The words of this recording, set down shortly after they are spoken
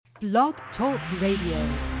Blog Talk Radio.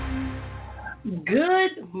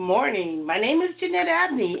 Good morning. My name is Jeanette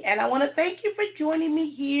Abney, and I want to thank you for joining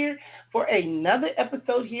me here for another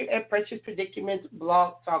episode here at Precious Predicaments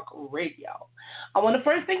Blog Talk Radio. I want to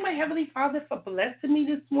first thank my Heavenly Father for blessing me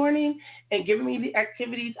this morning and giving me the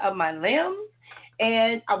activities of my limbs.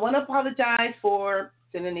 And I want to apologize for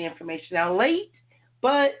sending the information out late,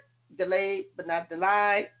 but delayed but not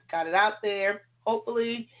denied. Got it out there.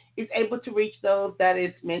 Hopefully, it's able to reach those that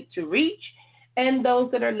it's meant to reach. And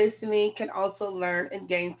those that are listening can also learn and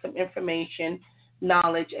gain some information,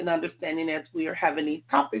 knowledge, and understanding as we are having these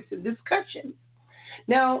topics and discussions.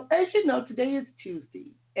 Now, as you know, today is Tuesday.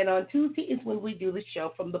 And on Tuesday is when we do the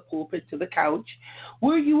show From the Pulpit to the Couch,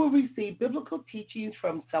 where you will receive biblical teachings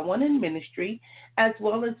from someone in ministry, as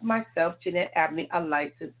well as myself, Jeanette Abney, a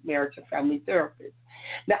licensed marriage and family therapist.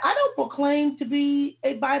 Now, I don't proclaim to be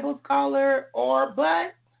a Bible scholar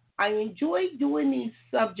but I enjoy doing these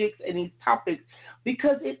subjects and these topics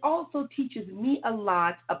because it also teaches me a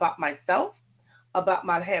lot about myself, about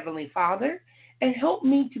my Heavenly Father, and help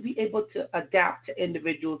me to be able to adapt to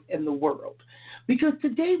individuals in the world. Because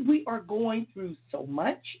today we are going through so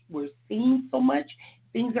much, we're seeing so much,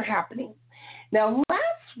 things are happening. Now,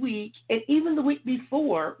 last week and even the week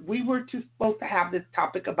before, we were supposed to have this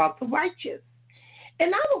topic about the righteous.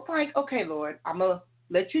 And I was like, okay, Lord, I'm going to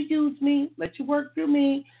let you use me, let you work through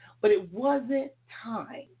me, but it wasn't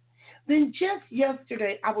time. Then just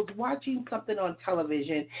yesterday, I was watching something on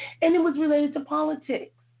television, and it was related to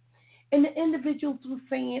politics. And the individuals were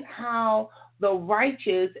saying how the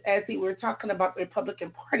righteous, as they were talking about the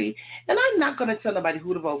Republican Party, and I'm not going to tell nobody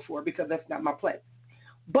who to vote for because that's not my place,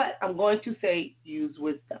 but I'm going to say use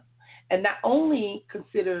wisdom. And not only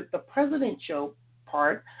consider the presidential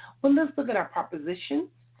part, but let's look at our propositions.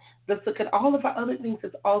 Let's look at all of our other things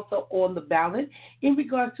that's also on the ballot in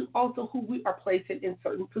regards to also who we are placing in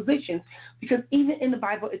certain positions. Because even in the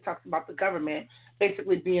Bible, it talks about the government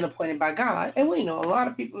basically being appointed by God. And we know a lot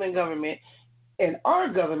of people in government, and our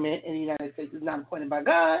government in the United States is not appointed by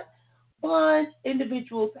God, but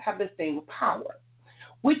individuals have the same power.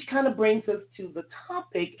 Which kind of brings us to the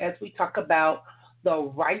topic as we talk about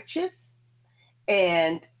the righteous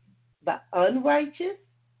and the unrighteous,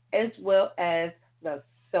 as well as the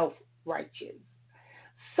self-righteous.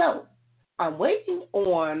 So, I'm waiting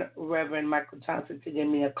on Reverend Michael Johnson to give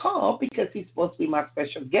me a call because he's supposed to be my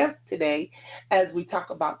special guest today as we talk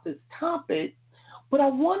about this topic. But I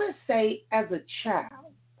want to say, as a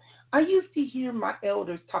child, I used to hear my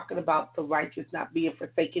elders talking about the righteous not being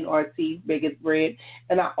forsaken or seed beggars bread,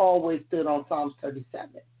 and I always stood on Psalms 37.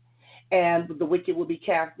 And the wicked will be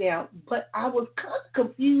cast down. But I was kind of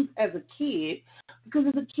confused as a kid because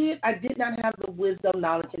as a kid, I did not have the wisdom,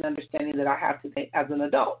 knowledge, and understanding that I have today as an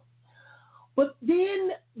adult. But then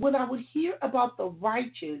when I would hear about the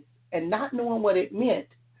righteous and not knowing what it meant,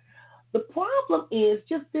 the problem is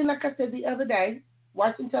just then, like I said the other day,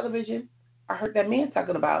 watching television, I heard that man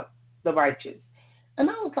talking about the righteous. And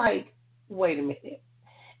I was like, wait a minute.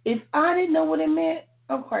 If I didn't know what it meant,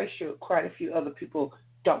 I'm quite sure quite a few other people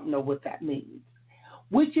don't know what that means,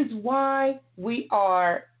 which is why we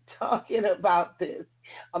are talking about this.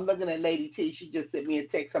 I'm looking at Lady T. She just sent me a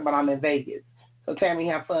text about I'm in Vegas. So Tammy,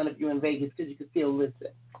 have fun if you're in Vegas because you can still listen.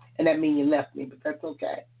 And that means you left me, but that's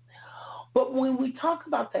okay. But when we talk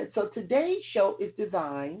about that, so today's show is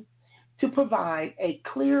designed to provide a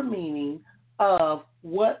clear meaning of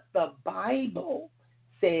what the Bible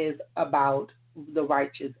says about the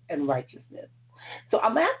righteous and righteousness. So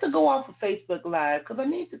I'm going to have to go off of Facebook Live because I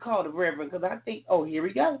need to call the Reverend because I think, oh, here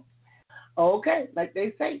we go. Okay, like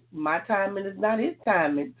they say, my timing is not his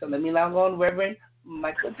timing. So let me log on Reverend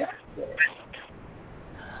Michael Johnson.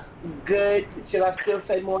 Good. Should I still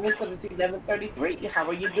say morning because it's 11:33? How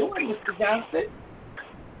are you doing, Mr. Johnson?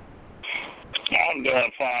 I'm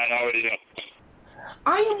doing fine. How are you?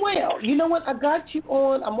 I am well. You know what? I got you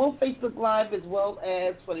on. I'm on Facebook Live as well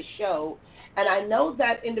as for the show. And I know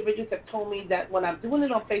that individuals have told me that when I'm doing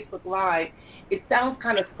it on Facebook Live, it sounds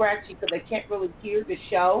kind of scratchy because they can't really hear the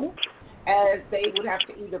show, as they would have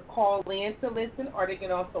to either call in to listen or they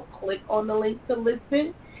can also click on the link to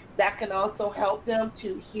listen. That can also help them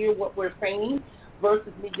to hear what we're saying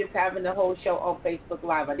versus me just having the whole show on Facebook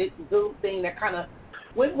Live. I did the Zoom thing that kind of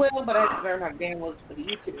went well, but I had to learn how Dan was for the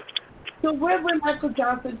YouTube. So Reverend Michael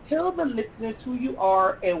Johnson, tell the listeners who you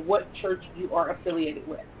are and what church you are affiliated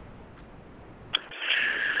with.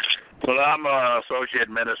 Well, I'm an associate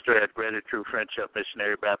minister at Greater True Friendship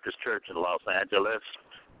Missionary Baptist Church in Los Angeles.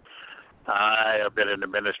 I have been in the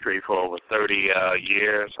ministry for over 30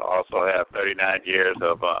 years. I also have 39 years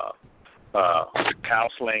of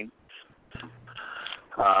counseling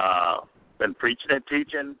been preaching and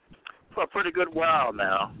teaching for a pretty good while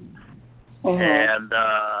now. Mm-hmm. And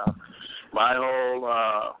my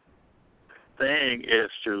whole thing is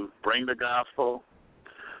to bring the gospel,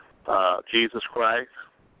 Jesus Christ,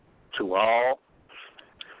 to all,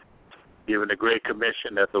 given the great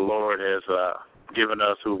commission that the Lord has given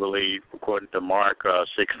us who believe, according to Mark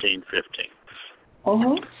 16:15.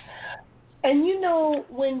 Mm-hmm. And you know,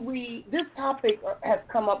 this topic has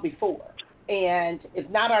come up before, and it's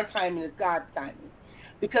not our timing, it's God's timing.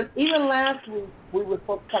 Because even last week, we were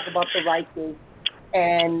supposed to talk about the righteous,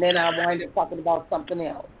 and then I wound up talking about something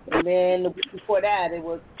else. And then the week before that, it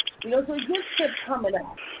was, so it just kept coming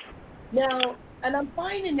up. Now, and I'm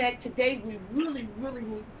finding that today we really, really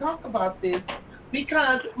need to talk about this,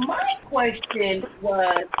 because my question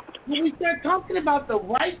was, when we start talking about the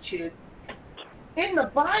righteous, in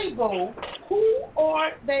the Bible, who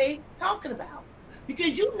are they talking about?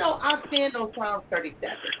 Because I stand on Psalm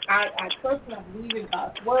 37. I personally believe in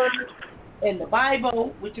God's word, in the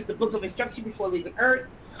Bible, which is the book of instruction before leaving earth.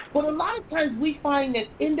 But a lot of times we find that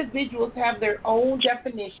individuals have their own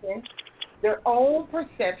definition, their own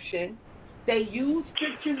perception. They use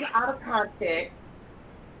scriptures out of context.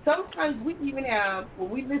 Sometimes we even have, when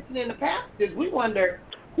we listen in the pastors, we wonder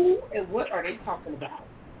who and what are they talking about.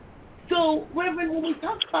 So, Reverend, when we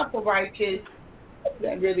talk about the righteous, what does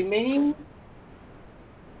that really mean?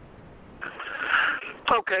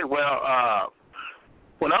 Okay, well,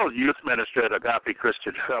 when I was youth minister at Agape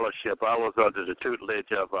Christian Fellowship, I was under the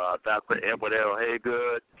tutelage of Dr. Edward L.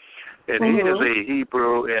 Haygood, and he is a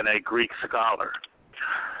Hebrew and a Greek scholar.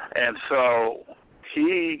 And so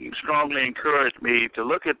he strongly encouraged me to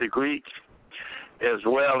look at the Greek as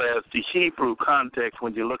well as the Hebrew context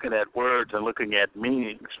when you're looking at words and looking at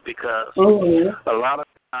meanings, because a lot of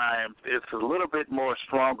times it's a little bit more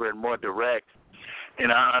stronger and more direct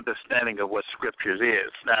in our understanding of what Scriptures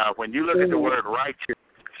is. Now, when you look at the word righteous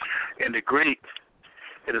in the Greek,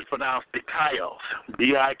 it is pronounced dikaios,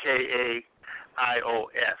 D-I-K-A-I-O-S.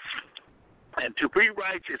 And to be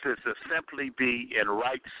righteous is to simply be in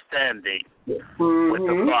right standing with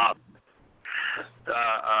the Father.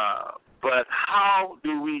 But how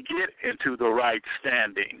do we get into the right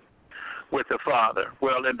standing with the Father?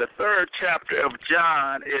 Well, in the 3rd chapter of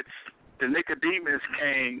John, it's the Nicodemus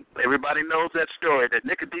came. Everybody knows that story, that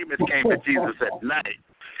Nicodemus came to Jesus at night.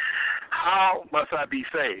 How must I be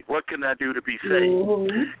saved? What can I do to be saved?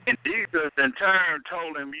 And Jesus, in turn,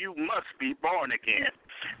 told him, you must be born again.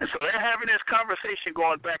 And so they're having this conversation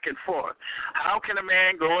going back and forth. How can a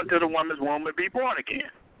man go into the woman's womb and be born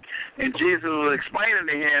again? And Jesus was explaining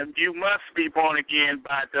to him, you must be born again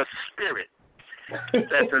by the Spirit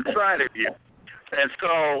that's inside of you. And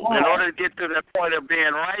so in order to get to that point of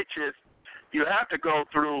being righteous, you have to go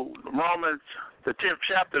through Romans, the 10th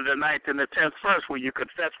chapter, the 9th and the 10th verse, where you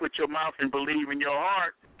confess with your mouth and believe in your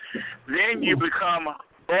heart. Then you become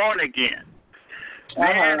born again.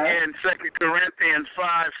 Then in 2 Corinthians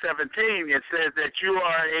 5:17, it says that you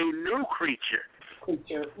are a new creature.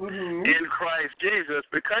 In Christ Jesus,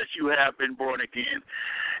 because you have been born again.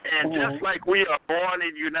 And just like we are born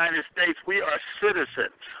in the United States, we are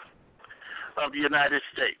citizens of the United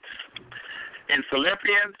States. In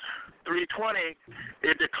Philippians 3:20,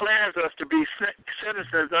 it declares us to be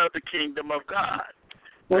citizens of the kingdom of God,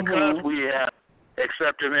 because we have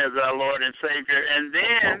accepted him as our Lord and Savior. And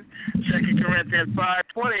then 2 Corinthians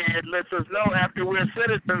 5:20, it lets us know after we're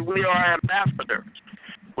citizens, we are ambassadors,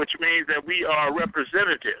 which means that we are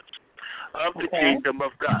representatives of the kingdom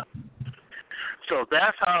of God. So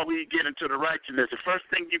that's how we get into the righteousness. The first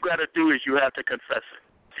thing you got to do is you have to confess it.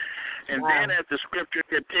 And then as the scripture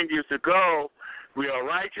continues to go, we are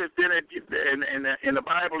righteous. Then in the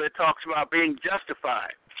Bible it talks about being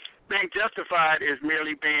justified. Being justified is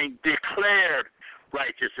merely being declared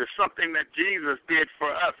righteous. It's something that Jesus did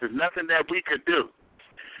for us. It's nothing that we could do.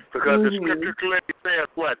 Because the scripture clearly says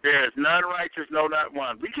what? There is none righteous, no, not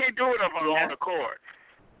one. We can't do it of our own accord.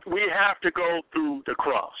 We have to go through the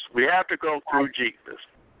cross. We have to go through Jesus.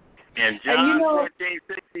 And John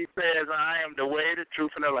 14:6 says, I am the way, the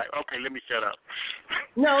truth, and the life. Okay, let me shut up.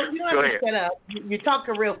 No, you don't have to shut up. You're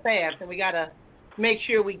talking real fast, and we got to make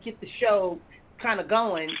sure we get the show kind of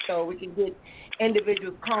going so we can get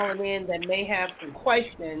individuals calling in that may have some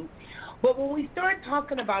questions. But when we start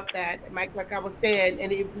talking about that, Mike, like I was saying,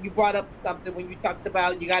 and you brought up something when you talked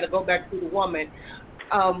about you got to go back to the woman.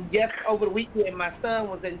 Just over the weekend, my son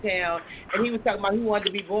was in town, and he was talking about he wanted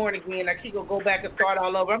to be born again. Like he gonna go back and start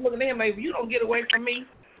all over. I'm looking at him like, you don't get away from me.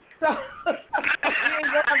 So he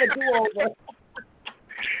ain't gonna have a do-over.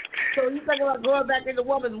 So you talking about going back in the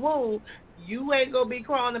woman's womb, you ain't gonna be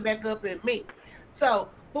crawling back up at me. So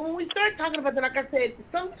But when we start talking about that, like I said,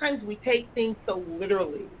 sometimes we take things so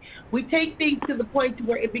literally. We take things to the point to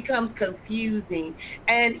where it becomes confusing.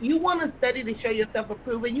 And you want to study to show yourself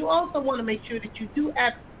approved, and you also want to make sure that you do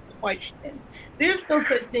ask questions. There's no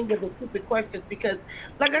such thing as a stupid questions because,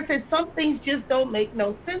 like I said, some things just don't make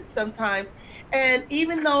no sense sometimes. And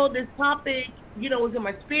even though this topic, was in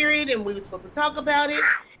my spirit and we were supposed to talk about it,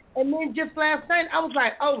 and then just last night I was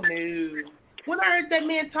like, oh no. When I heard that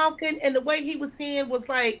man talking and the way he was saying was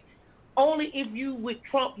like, only if you would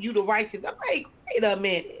trump you the righteous. I'm like, wait a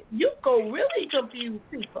minute. You go really confuse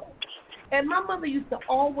people. And my mother used to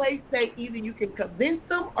always say either you can convince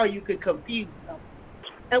them or you can confuse them.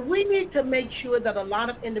 And we need to make sure that a lot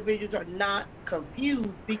of individuals are not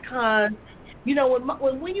confused because,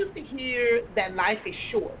 when we used to hear that life is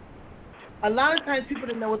short, a lot of times people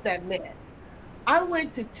didn't know what that meant. I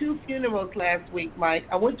went to 2 funerals last week, Mike.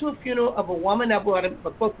 I went to a funeral of a woman that was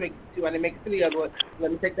supposed to make it to. I didn't make it to the other one.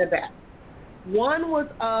 Let me take that back. One was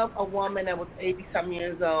of a woman that was 80-some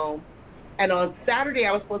years old, and on Saturday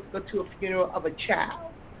I was supposed to go to a funeral of a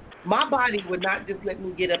child. My body would not just let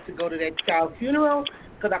me get up to go to that child's funeral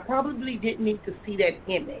because I probably didn't need to see that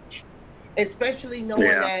image, especially knowing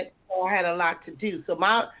that I had a lot to do. So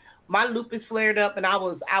my lupus flared up, and I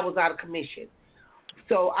was out of commission,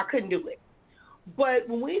 so I couldn't do it. But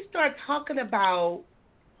when we start talking about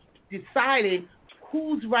deciding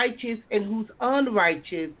who's righteous and who's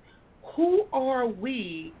unrighteous, who are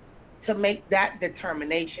we to make that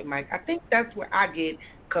determination, Mike? I think that's where I get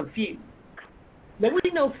confused. Now,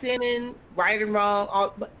 we know sinning, right and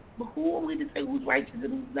wrong, but who are we to say who's righteous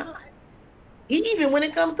and who's not? Even when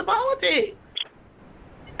it comes to politics.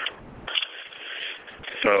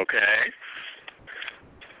 Okay.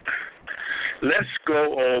 Let's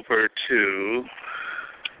go over to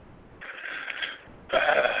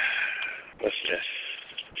what's this?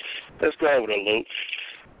 Let's go over to Luke,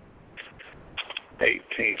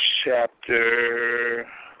 18th chapter.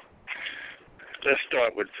 Let's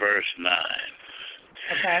start with verse 9.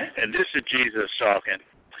 Okay. And this is Jesus talking.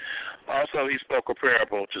 Also, he spoke a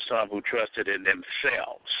parable to some who trusted in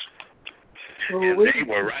themselves, and they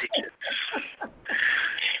were righteous,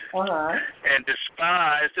 and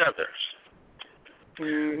despised others.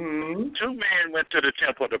 Mm-hmm. 2 men went to the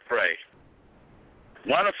temple to pray,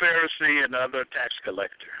 one a Pharisee and the other a tax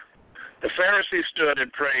collector. The Pharisee stood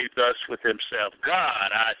and prayed thus with himself, God,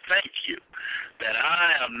 I thank you that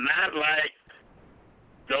I am not like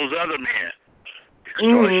those other men,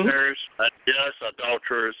 extortioners, unjust,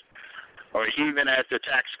 adulterers, or even as the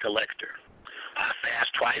tax collector. I fast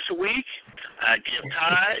twice a week. I give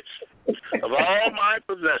tithes of all my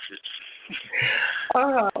possessions.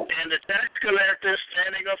 And the tax collector,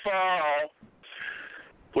 standing afar,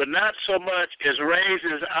 would not so much as raise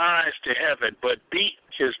his eyes to heaven, but beat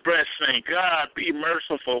his breast, saying, God, be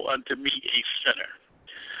merciful unto me, a sinner.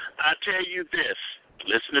 I tell you this,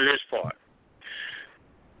 listen to this part.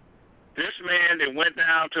 This man that went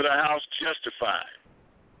down to the house justified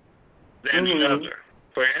than the other.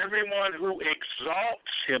 For everyone who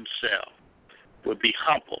exalts himself will be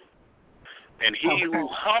humbled, and he who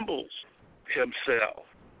humbles himself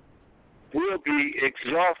will be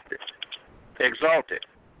exalted.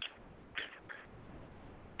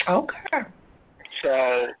 Okay.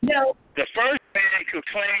 So the first man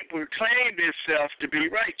proclaimed himself to be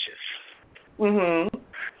righteous. Mm-hmm.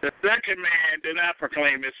 The second man did not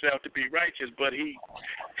proclaim himself to be righteous, but he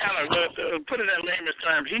kind of, put it in layman's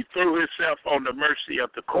terms, he threw himself on the mercy of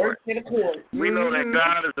the court. We know that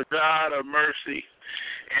God is a God of mercy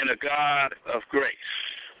and a God of grace.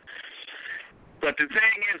 But the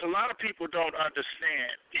thing is, a lot of people don't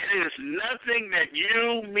understand. It is nothing that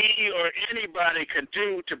you, me, or anybody can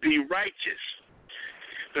do to be righteous.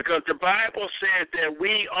 Because the Bible says that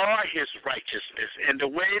we are his righteousness. And the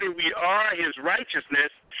way that we are his righteousness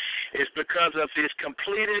is because of his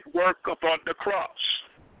completed work upon the cross.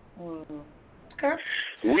 Okay.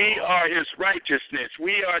 We are his righteousness.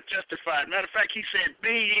 We are justified. Matter of fact, he said, be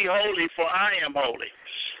ye holy, for I am holy.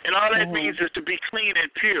 And all that means is to be clean and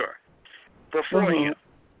pure before him.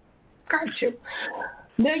 Gotcha.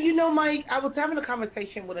 Now, Mike, I was having a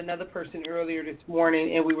conversation with another person earlier this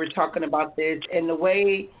morning, and we were talking about this, and the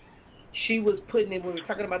way she was putting it, we were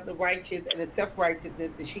talking about the righteous and the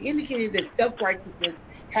self-righteousness, and she indicated that self-righteousness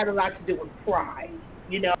had a lot to do with pride.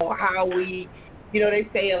 How we, they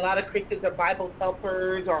say a lot of Christians are Bible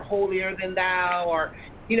thumpers or holier than thou, or,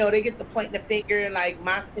 they get to pointing the finger like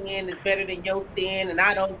my sin is better than your sin, and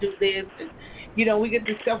I don't do this, and, we get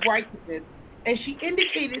this self-righteousness. And she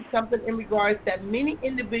indicated something in regards that many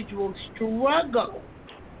individuals struggle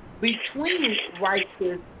between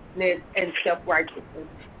righteousness and self-righteousness.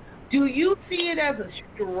 Do you see it as a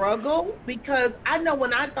struggle? Because I know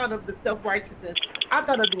when I thought of the self-righteousness, I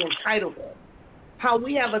thought of the entitlement. How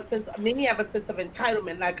we have a sense, many have a sense of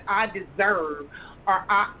entitlement, like I deserve or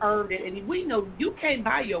I earned it. And we know you can't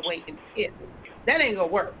buy your way in it. That ain't going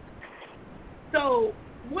to work. So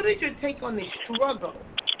what is your take on the struggle?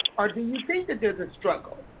 Or do you think that there's a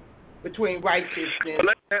struggle between righteousness and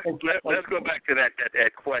let's go back to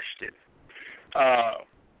that question.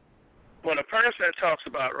 When a person talks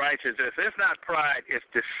about righteousness, it's not pride, it's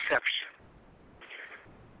deception.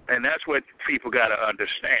 And that's what people got to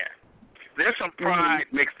understand. There's some pride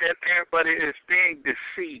mixed in there, but it is being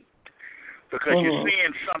deceived because you're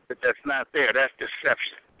seeing something that's not there. That's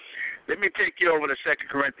deception. Let me take you over to 2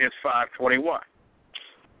 Corinthians 5:21.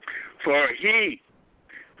 For he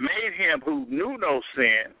made him who knew no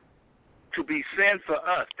sin to be sin for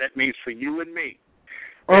us. That means for you and me.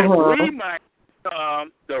 That we might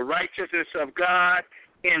the righteousness of God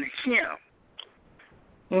in him.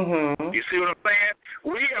 You see what I'm saying?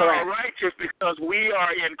 We are righteous because we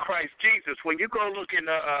are in Christ Jesus. When you go look in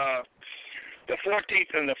the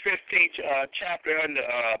 14th and the 15th chapter in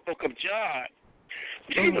the book of John,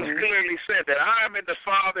 Jesus clearly said that I am in the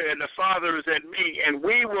Father and the Father is in me, and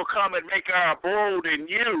we will come and make our abode in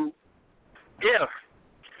you if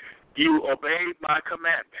you obey my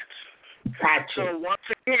commandments. Gotcha. So once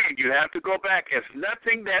again, you have to go back. It's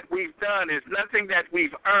nothing that we've done. It's nothing that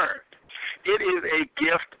we've earned. It is a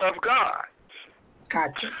gift of God.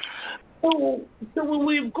 Gotcha. So when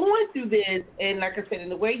we're going through this, and like I said, in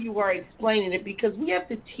the way you are explaining it, because we have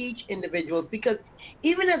to teach individuals, because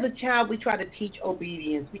even as a child, we try to teach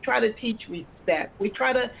obedience. We try to teach respect. We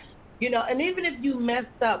try to, and even if you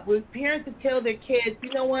messed up, parents to tell their kids,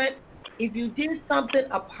 you know what, if you did something,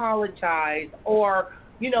 apologize, or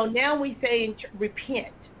now we say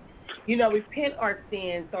repent. Repent our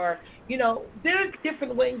sins, or, there's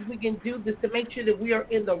different ways we can do this to make sure that we are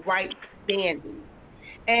in the right standing.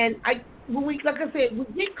 And like I said, we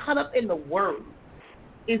get caught up in the word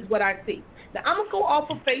is what I see. Now, I'm going to go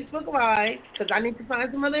off of Facebook Live because I need to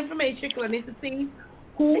find some other information because I need to see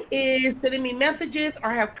who is sending me messages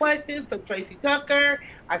or have questions. So, Tracy Tucker,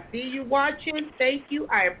 I see you watching. Thank you.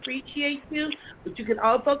 I appreciate you. But you can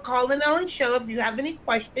also call in on the show if you have any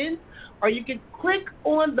questions, or you can click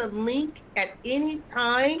on the link at any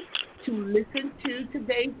time to listen to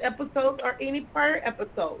today's episode or any prior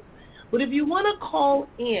episode. But if you want to call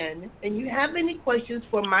in and you have any questions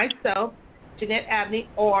for myself, Jeanette Abney,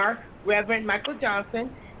 or Reverend Michael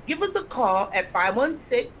Johnson, give us a call at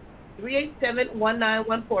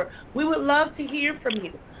 516-387-1914. We would love to hear from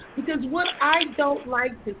you, because what I don't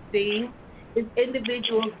like to see is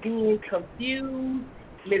individuals being confused,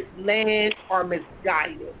 misled, or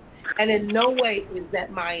misguided. And in no way is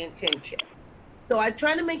that my intention. So I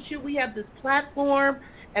try to make sure we have this platform,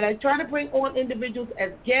 and I try to bring on individuals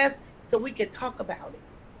as guests so we can talk about it.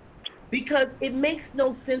 Because it makes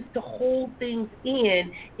no sense to hold things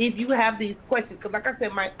in if you have these questions. Because like I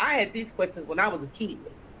said, I had these questions when I was a kid.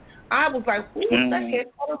 I was like, who the heck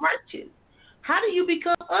are righteous? How do you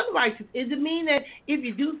become unrighteous? Does it mean that if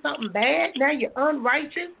you do something bad, now you're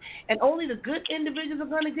unrighteous and only the good individuals are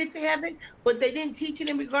going to get to heaven, but they didn't teach it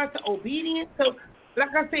in regards to obedience? So,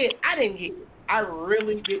 like I said, I didn't get it. I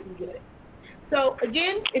really didn't get it. So,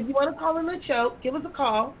 again, if you want to call in the show, give us a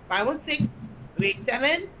call,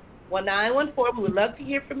 516-387-1914. We would love to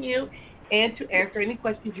hear from you and to answer any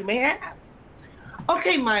questions you may have.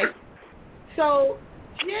 Okay, Mike. So,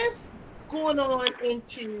 just going on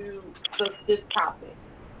into this topic.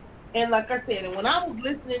 And like I said, and when I was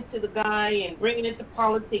listening to the guy and bringing it to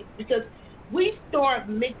politics, because we start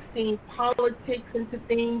mixing politics into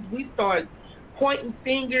things, we start pointing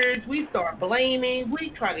fingers, we start blaming, we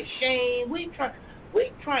try to shame, we try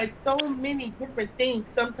so many different things,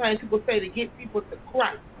 sometimes people say, to get people to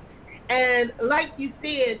Christ. And like you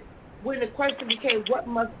said, when the question became, what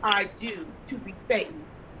must I do to be saved?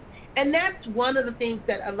 And that's one of the things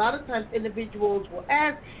that a lot of times individuals will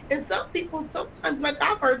ask. And some people, sometimes, like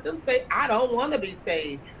I've heard them say, I don't want to be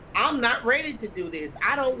saved. I'm not ready to do this.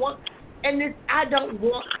 I don't want to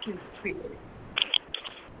spirit.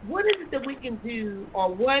 What is it that we can do, or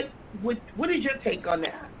what is your take on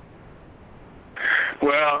that?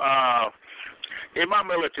 Well, in my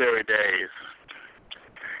military days,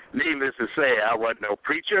 needless to say, I wasn't no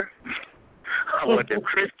preacher. I wasn't a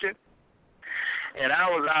Christian. And I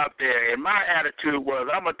was out there, and my attitude was,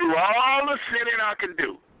 I'm going to do all the sinning I can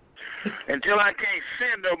do until I can't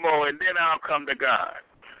sin no more, and then I'll come to God.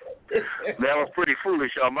 That was pretty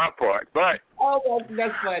foolish on my part, but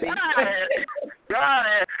that's funny.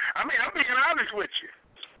 God, I'm being honest with you.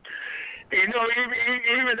 You know,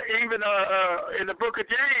 even in the book of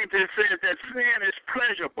James, it says that sin is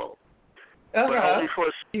pleasurable, but only for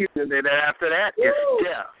a season, and after that, it's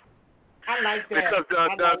death. I like that. Because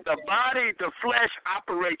the body, the flesh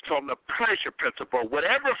operates on the pleasure principle.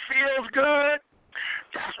 Whatever feels good,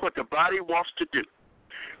 that's what the body wants to do.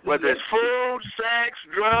 Whether it's food, sex,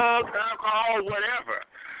 drugs, alcohol, whatever.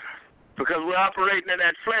 Because we're operating in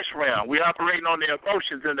that flesh realm. We're operating on the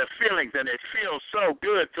emotions and the feelings, and it feels so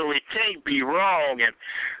good, so it can't be wrong. And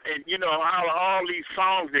you know, how all these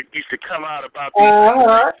songs that used to come out about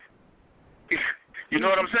these you know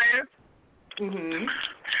what I'm saying? Mm-hmm.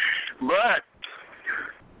 But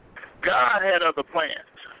God had other plans.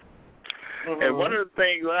 Mm-hmm. And one of the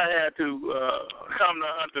things I had to come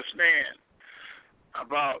to understand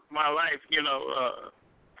about my life, you know,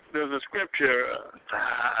 there's a scripture,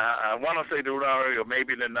 I want to say Deuteronomy or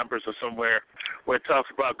maybe the Numbers or somewhere, where it talks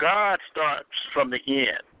about God starts from the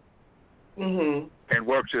end and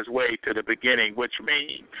works his way to the beginning, which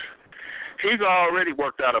means he's already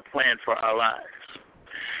worked out a plan for our lives.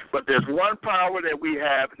 But there's one power that we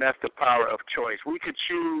have, and that's the power of choice. We could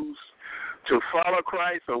choose to follow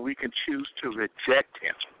Christ, or we can choose to reject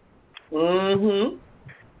him. Mm-hmm.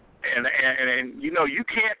 And you know, you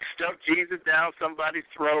can't stuff Jesus down somebody's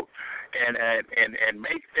throat and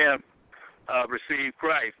make them receive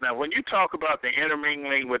Christ. Now, when you talk about the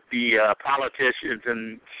intermingling with the politicians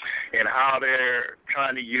and how they're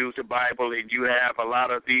trying to use the Bible, and you have a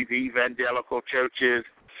lot of these evangelical churches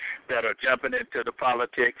that are jumping into the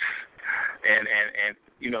politics and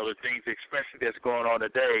you know, the things especially that's going on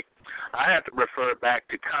today, I have to refer back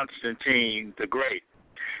to Constantine the Great.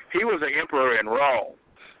 He was an emperor in Rome,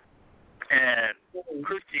 and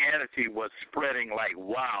Christianity was spreading like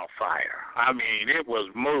wildfire. I mean, it was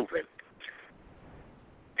moving,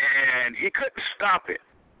 and he couldn't stop it.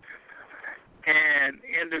 And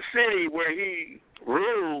in the city where he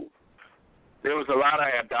ruled, there was a lot of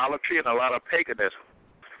idolatry and a lot of paganism.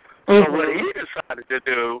 So what he decided to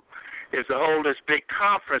do is to hold this big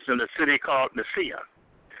conference in the city called Nicaea.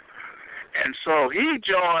 And so he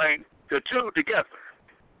joined the two together.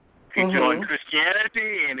 He joined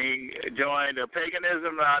Christianity and he joined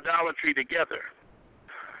paganism and idolatry together.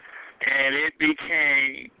 And it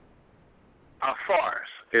became a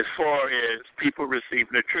farce as far as people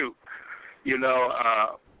receiving the truth. You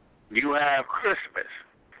know, you have Christmas.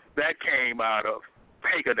 That came out of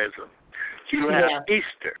paganism. You have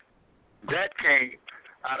Easter. That came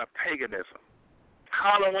out of paganism.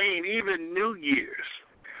 Halloween, even New Year's,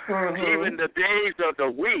 even the days of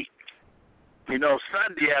the week, you know,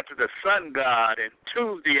 Sunday after the sun god and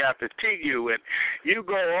Tuesday after TU, and you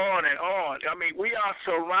go on and on. I mean, we are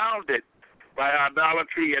surrounded by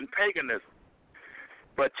idolatry and paganism.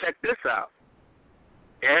 But check this out.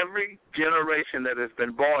 Every generation that has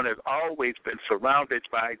been born has always been surrounded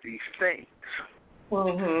by these things.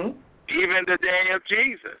 Even the day of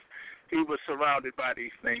Jesus, he was surrounded by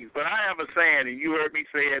these things. But I have a saying, and you heard me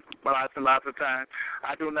say it lots and lots of times,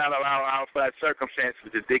 I do not allow outside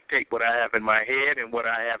circumstances to dictate what I have in my head and what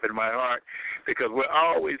I have in my heart, because we're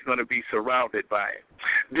always going to be surrounded by it.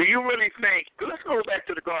 Do you really think, let's go back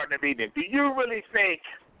to the Garden of Eden, do you really think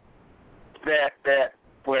that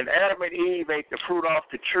when Adam and Eve ate the fruit off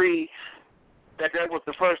the tree, that was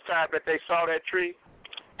the first time that they saw that tree?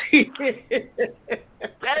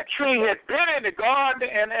 That tree had been in the garden,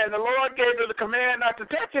 and the Lord gave them the command not to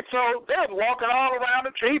touch it, so they were walking all around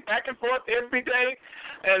the tree, back and forth every day,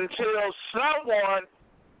 until someone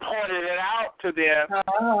pointed it out to them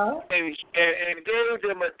and gave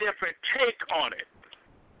them a different take on it.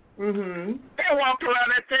 They walked around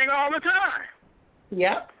that thing all the time.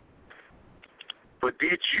 Yep. But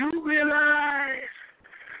did you realize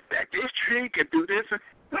that this tree could do this?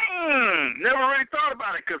 Never really thought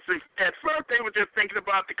about it, because at first they were just thinking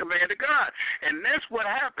about the command of God. And that's what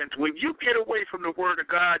happens. When you get away from the word of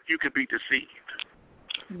God, you can be deceived.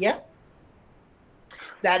 Yep.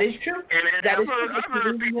 That is true. And I've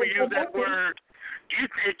heard people use that word, you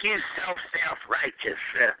think you're so self-righteous,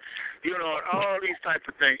 you know, all these types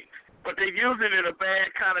of things. But they use it in a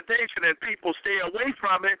bad connotation, and people stay away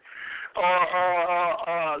from it,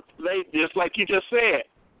 or they, just like you just said,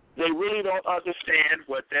 they really don't understand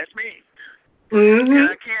what that means. And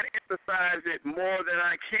I can't emphasize it more than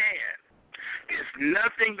I can. It's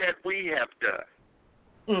nothing that we have done.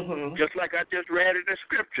 Just like I just read in the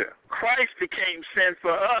scripture. Christ became sin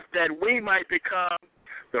for us that we might become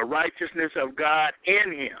the righteousness of God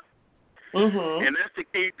in him. And that's the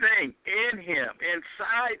key thing. In him,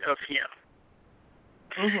 inside of him.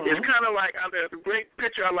 It's kind of like, the great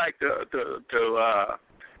picture I like to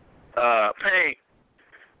paint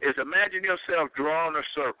is imagine yourself drawing a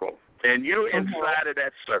circle and you're inside of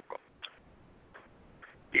that circle.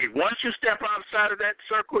 Once you step outside of that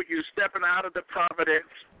circle, you're stepping out of the providence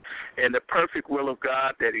and the perfect will of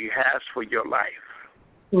God that He has for your life.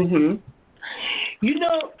 Mhm. You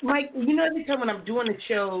know, Mike, every time when I'm doing a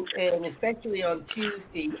show, and especially on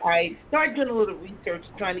Tuesday, I start doing a little research,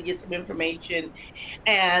 trying to get some information.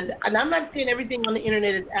 And I'm not saying everything on the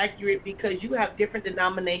internet is accurate, because you have different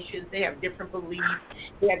denominations, they have different beliefs,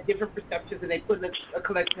 they have different perceptions, and they put a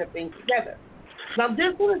collection of things together. Now,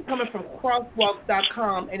 this one is coming from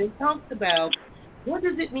crosswalk.com, and it talks about what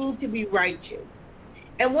does it mean to be righteous.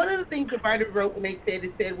 And one of the things the writer wrote when it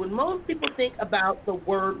said, when most people think about the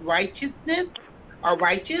word righteousness or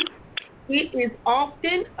righteous, it is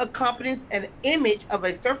often accompanies an image of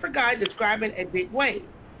a surfer guy describing a big wave.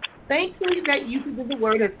 Thankfully, that usage of the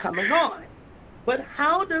word has come and gone. But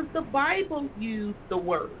how does the Bible use the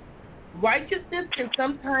word? Righteousness can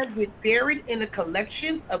sometimes be buried in a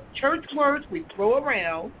collection of church words we throw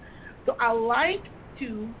around. So I like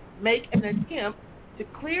to make an attempt to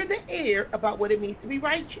clear the air about what it means to be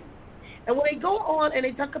righteous. And when they go on and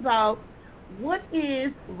they talk about what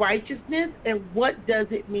is righteousness and what does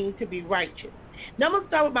it mean to be righteous. Now I'm going to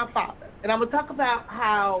start with my father, and I'm going to talk about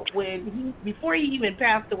how before he even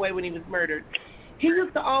passed away when he was murdered, he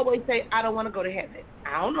used to always say, I don't want to go to heaven.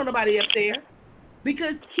 I don't know nobody up there,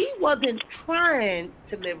 because he wasn't trying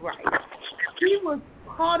to live right. He was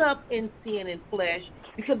caught up in sin and flesh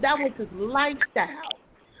because that was his lifestyle.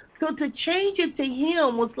 So to change it to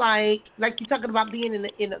him was like you're talking about being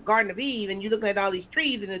in the Garden of Eve, and you're looking at all these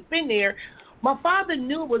trees and it's been there. My father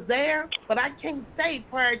knew it was there, but I can't say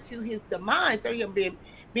prior to his demise or him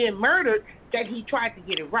being murdered that he tried to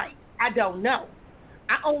get it right. I don't know.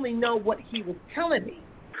 I only know what he was telling me.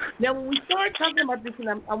 Now, when we start talking about this,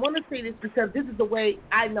 and I want to say this because this is the way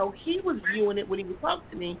I know he was viewing it when he was talking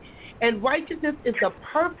to me, and righteousness is the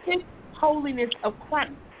perfect holiness of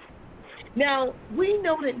Christ. Now, we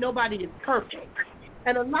know that nobody is perfect,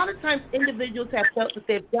 and a lot of times individuals have felt that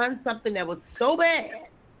they've done something that was so bad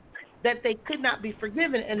that they could not be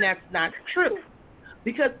forgiven, and that's not true,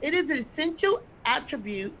 because it is an essential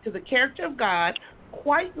attribute to the character of God,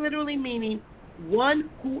 quite literally meaning one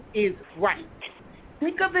who is right.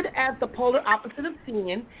 Think of it as the polar opposite of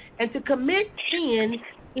sin, and to commit sin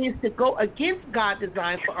is to go against God's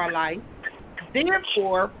design for our life.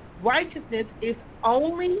 Therefore, righteousness is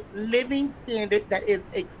only living standard that is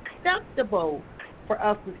acceptable for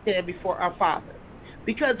us to stand before our Father.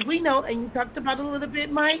 Because we know, and you talked about it a little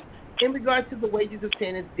bit, Mike, in regards to the wages of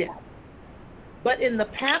sin is death. But in the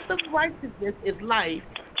path of righteousness is life,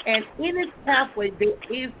 and in its pathway there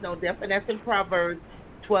is no death, and that's in Proverbs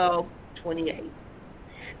 12:28.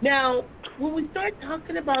 Now, when we start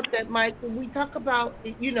talking about that, Mike, when we talk about,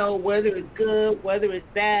 whether it's good, whether it's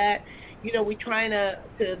bad, we're trying to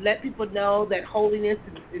let people know that holiness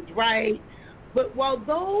is right. But while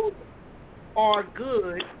those are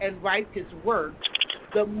good and righteous works,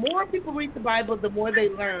 the more people read the Bible, the more they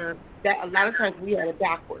learn that a lot of times we had it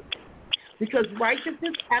backwards. Because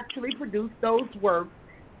righteousness actually produced those works,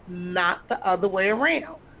 not the other way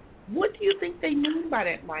around. What do you think they mean by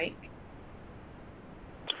that, Mike?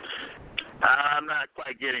 I'm not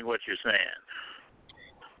quite getting what you're saying.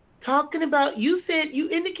 Talking about, you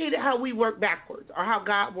indicated how we work backwards, or how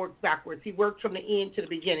God works backwards. He works from the end to the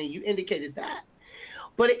beginning. You indicated that.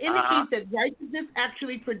 But it indicates that righteousness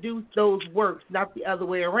actually produced those works, not the other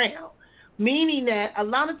way around. Meaning that a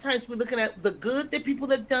lot of times we're looking at the good that people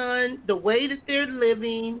have done, the way that they're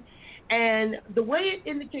living, and the way it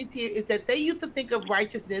indicates here is that they used to think of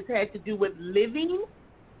righteousness had to do with living,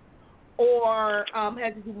 or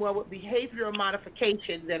had to do more with behavioral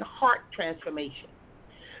modifications than heart transformation.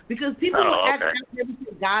 Because people will act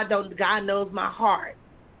like God knows my heart,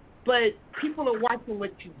 but people are watching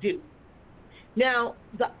what you do. Now,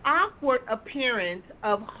 the outward appearance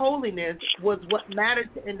of holiness was what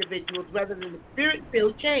mattered to individuals rather than the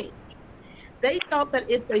spirit-filled change. They thought that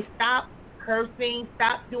if they stopped cursing,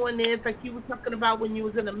 stopped doing this, like you were talking about when you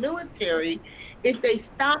was in the military, if they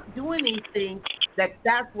stopped doing these things,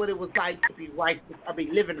 that's what it was like to be righteous or be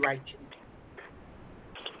living righteous.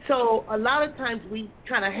 So a lot of times we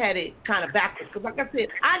kind of had it kind of backwards. Because like I said,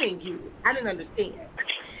 I didn't get it. I didn't understand.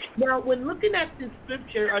 Now, when looking at this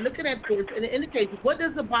scripture or looking at this, and it indicates what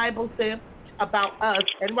does the Bible say about us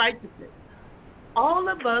and righteousness? All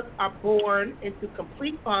of us are born into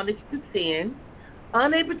complete bondage to sin,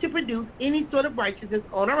 unable to produce any sort of righteousness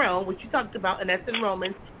on our own, which you talked about, and that's in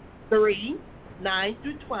Romans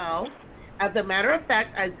 3:9-12. As a matter of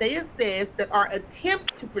fact, Isaiah says that our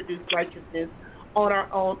attempts to produce righteousness on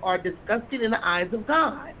our own are disgusting in the eyes of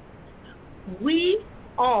God. We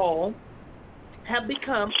all have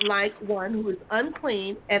become like one who is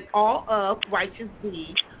unclean, and all of righteous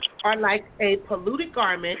deeds are like a polluted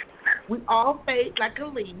garment. We all fade like a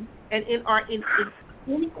leaf, and in our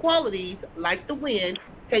inequalities, like the wind,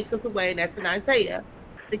 takes us away. And that's in Isaiah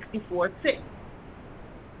 64:6.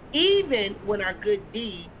 Even when our good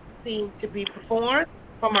deeds seem to be performed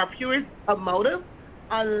from our purest of motives,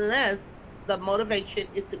 unless the motivation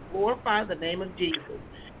is to glorify the name of Jesus.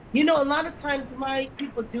 You know, a lot of times, Mike,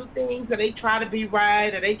 people do things, or they try to be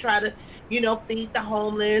right, or they try to, feed the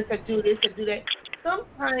homeless, or do this, or do that.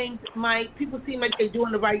 Sometimes, Mike, people seem like they're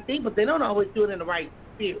doing the right thing, but they don't always do it in the right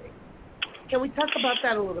spirit. Can we talk about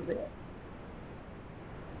that a little bit?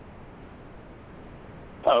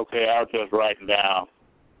 Okay, I'll just write down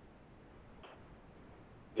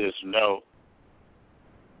this note.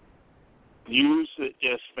 You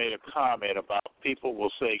just made a comment about people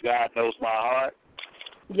will say, God knows my heart.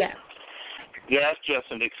 Yes. That's just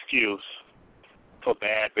an excuse for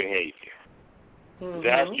bad behavior. Mm-hmm.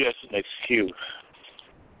 That's just an excuse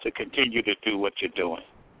to continue to do what you're doing.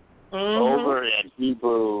 Mm-hmm. Over in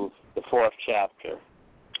Hebrews, the 4th chapter,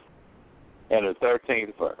 and the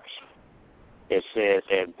 13th verse, it says,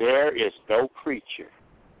 and there is no creature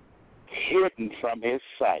hidden from his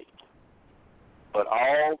sight, but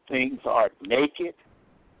all things are naked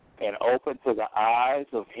and open to the eyes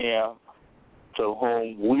of him to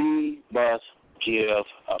whom we must give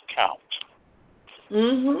account.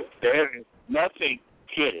 Mm-hmm. There is nothing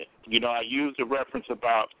hidden. I used a reference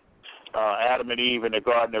about Adam and Eve in the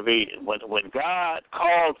Garden of Eden. When God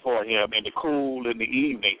called for him in the cool in the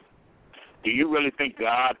evening, do you really think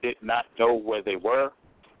God did not know where they were?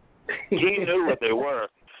 He knew where they were.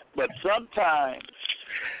 But sometimes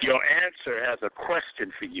your answer has a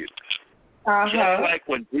question for you. Uh-huh. Just like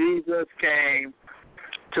when Jesus came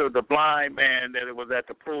to the blind man that was at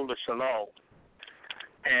the pool of Siloam,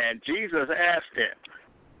 and Jesus asked him,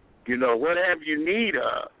 what have you need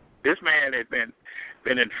of? This man had been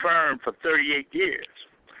infirm for 38 years.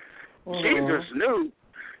 Mm-hmm. Jesus knew,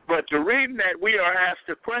 but the reason that we are asked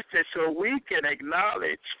the question so we can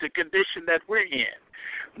acknowledge the condition that we're in.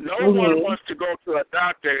 No one wants to go to a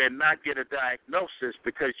doctor and not get a diagnosis,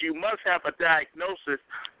 because you must have a diagnosis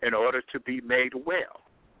in order to be made well.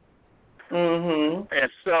 Mm-hmm. And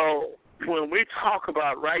so when we talk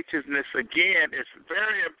about righteousness, again, it's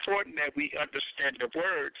very important that we understand the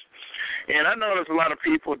words. And I know there's a lot of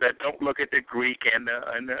people that don't look at the Greek and the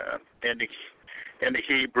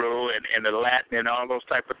Hebrew and the Latin and all those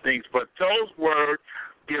type of things, but those words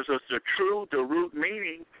gives us the root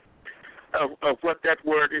meaning of what that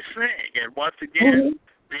word is saying. And once again,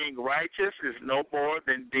 being righteous is no more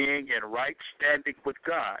than being in right standing with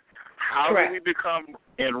God. How Correct. do we become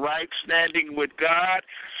in right standing with God?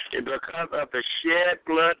 It's because of the shed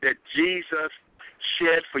blood that Jesus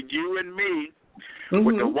shed for you and me,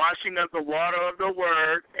 with the washing of the water of the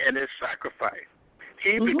word and his sacrifice.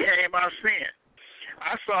 He became our sin.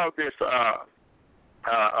 I saw this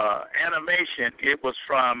animation. It was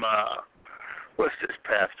from, what's this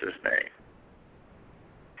pastor's name?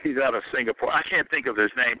 He's out of Singapore. I can't think of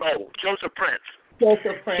his name. Oh, Joseph Prince.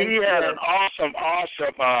 Joseph Prince. He had an awesome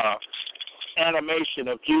animation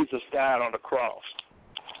of Jesus dying on the cross.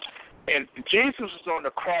 And Jesus was on the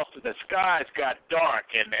cross, and the skies got dark,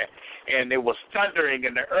 and it was thundering,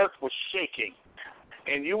 and the earth was shaking.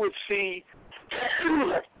 And you would see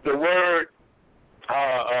the word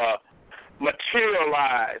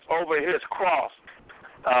materialize over his cross.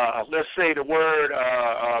 Let's say the word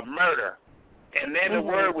murder. And then the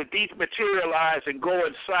word would dematerialize and go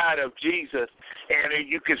inside of Jesus. And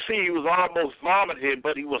you could see he was almost vomiting,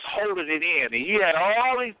 but he was holding it in. And he had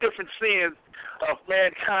all these different sins of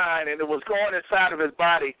mankind, and it was going inside of his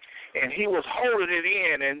body, and he was holding it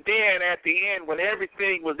in. And then at the end, when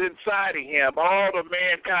everything was inside of him, all the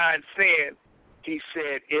mankind sin, he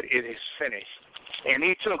said, it is finished. And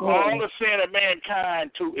he took all the sin of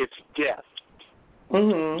mankind to its death.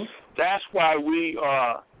 That's why we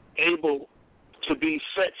are able to be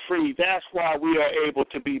set free. That's why we are able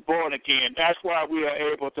to be born again. That's why we are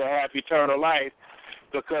able to have eternal life,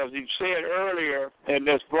 because you said earlier in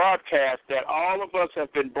this broadcast that all of us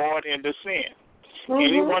have been born into sin.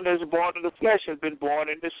 Anyone that's born in the flesh has been born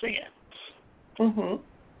into sin. And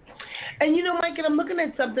Mike, and I'm looking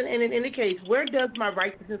at something, and it indicates, where does my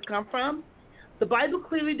righteousness come from? The Bible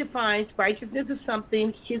clearly defines righteousness as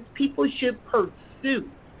something his people should pursue,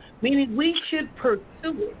 meaning we should pursue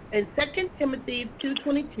it. In 2 Timothy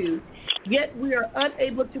 2:22, yet we are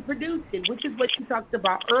unable to produce it, which is what you talked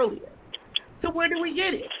about earlier. So where do we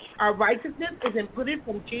get it? Our righteousness is inputted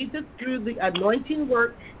from Jesus through the anointing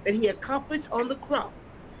work that he accomplished on the cross.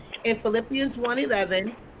 In Philippians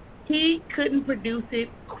 1:11, He couldn't produce it.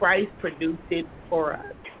 Christ produced it for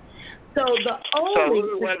us. So the only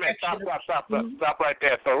wait a minute, stop right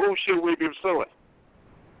there. So who should we be suing?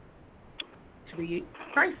 To be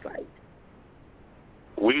Christ-like.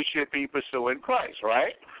 We should be pursuing Christ,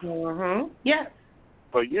 right? Yes.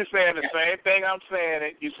 But you're saying the same thing I'm saying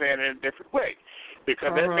it. You're saying it in a different way.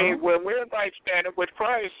 Because that means when we're in right standing with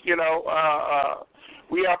Christ,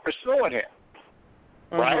 we are pursuing Him,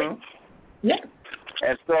 right? Yes.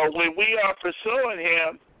 And so when we are pursuing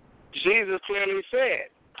Him, Jesus clearly said,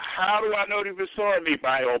 how do I know you're pursuing me?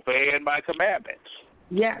 By obeying my commandments.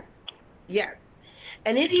 Yes. Yes.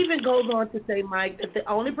 And it even goes on to say, Mike, that the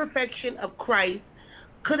only perfection of Christ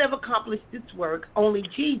could have accomplished this work. Only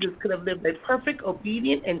Jesus could have lived a perfect,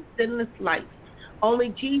 obedient, and sinless life. Only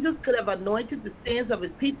Jesus could have anointed the sins of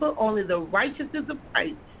His people. Only the righteousness of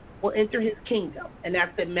Christ will enter His kingdom. And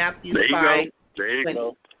that's in Matthew 5. There you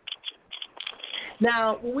go.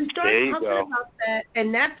 Now, when we start talking about that,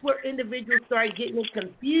 and that's where individuals start getting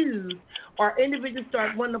confused, or individuals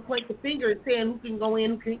start wanting to point the finger and saying who can go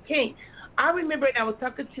in, who can't. I remember I was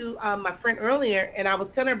talking to my friend earlier, and I was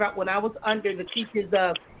telling her about when I was under the teachings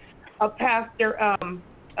of Pastor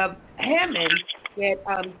of Hammond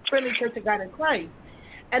at Friendly Church of God in Christ.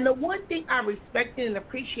 And the one thing I respected and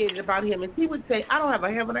appreciated about him is he would say, I don't have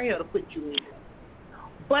a heaven or hell to put you in.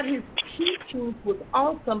 But his teachings was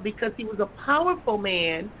awesome because he was a powerful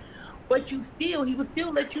man, but he would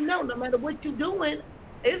still let you know, no matter what you're doing,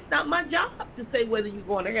 it's not my job to say whether you're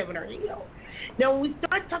going to heaven or hell. Now, when we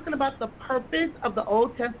start talking about the purpose of the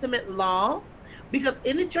Old Testament law, because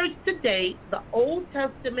in the church today, the Old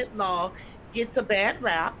Testament law gets a bad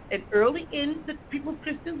rap, and early in the people's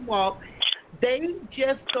Christian walk, they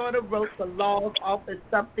just sort of wrote the laws off as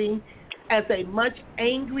something as a much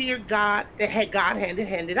angrier God that had God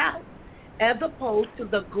handed out, as opposed to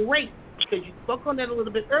the grace, because you spoke on that a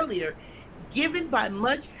little bit earlier, given by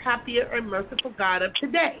much happier and merciful God of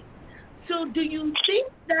today. So do you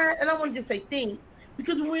think that, and I want to just say think,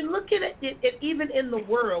 because when we look at it, even in the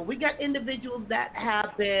world, we got individuals that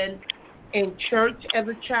have been in church as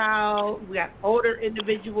a child, we got older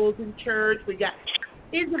individuals in church, is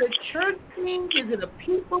it a church thing, is it a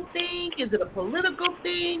people thing, is it a political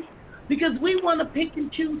thing? Because we want to pick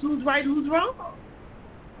and choose who's right, who's wrong.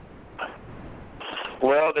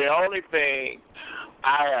 Well, the only thing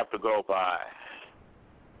I have to go by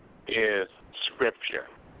is Scripture.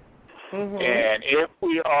 And if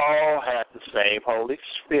we all have the same Holy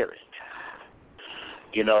Spirit,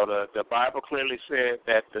 the Bible clearly said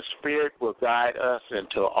that the Spirit will guide us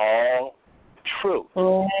into all truth.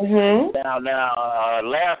 Now,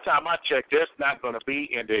 last time I checked, there's not going to be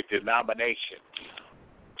in the denomination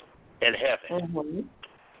in heaven.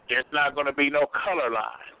 There's not going to be no color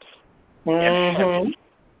lines in heaven.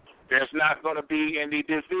 There's not going to be any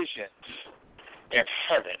divisions in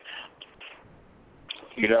heaven.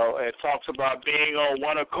 It talks about being on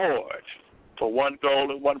one accord for one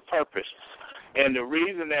goal and one purpose. And the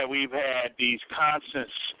reason that we've had these constant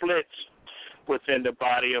splits within the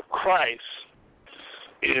body of Christ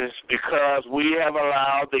is because we have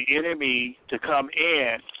allowed the enemy to come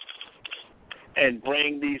in and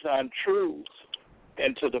bring these untruths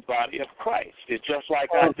into the body of Christ. It's just like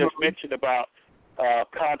I just mentioned about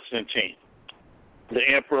Constantine, the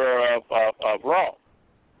emperor of Rome.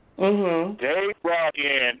 They brought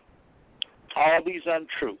in all these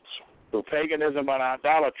untruths through paganism and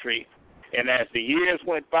idolatry, and as the years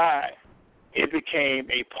went by, it became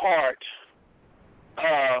a part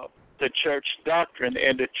of the church doctrine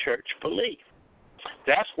and the church belief.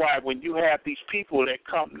 That's why when you have these people that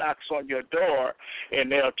come knocks on your door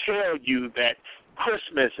and they'll tell you that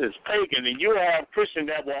Christmas is pagan, and you have Christians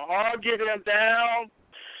that will argue them down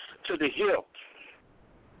to the hilt.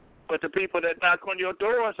 But the people that knock on your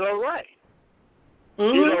doors are right.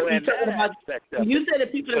 You said the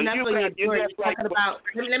people that knock on your door, you're talking about.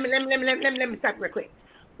 Let me stop real quick.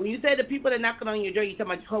 When you say the people that knock on your door, you're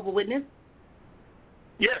talking about Jehovah's Witness?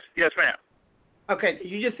 Yes, ma'am. Okay, so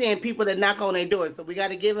you're just saying people that knock on their doors, so we got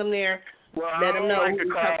to give them their. Well, let them know. I don't like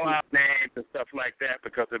to call out names and stuff like that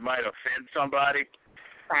because it might offend somebody.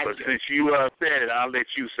 But since you said it, I'll let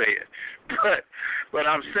you say it. But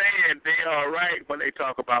I'm saying they are right when they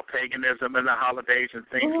talk about paganism and the holidays and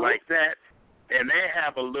things like that, and they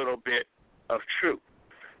have a little bit of truth.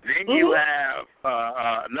 Then you have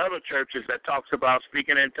another churches that talks about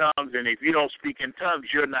speaking in tongues, and if you don't speak in tongues,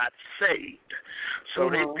 you're not saved. So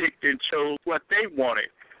they picked and chose what they wanted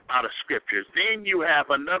out of scriptures. Then you have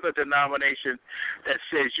another denomination that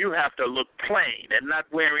says you have to look plain and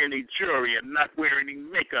not wear any jewelry and not wear any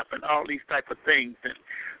makeup and all these type of things. And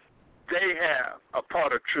they have a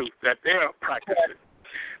part of truth that they are practicing.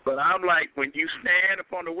 But I'm like, when you stand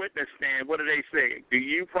upon the witness stand, what do they say? Do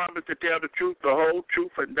you promise to tell the truth, the whole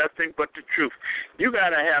truth, and nothing but the truth? You got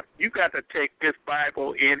to take this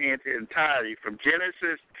Bible in its entirety, from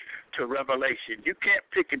Genesis to Revelation. You can't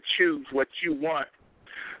pick and choose what you want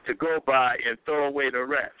to go by and throw away the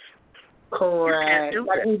rest. Correct.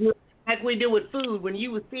 Like we do with food. When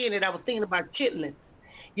you were saying it, I was thinking about chitlins.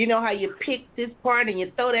 You know how you pick this part and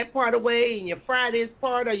you throw that part away and you fry this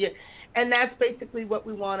part, and that's basically what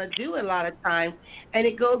we want to do a lot of times. And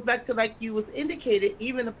it goes back to, like you was indicated,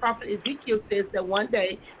 even the prophet Ezekiel says that one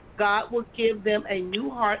day God will give them a new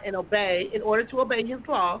heart and obey in order to obey his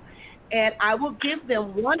law. And I will give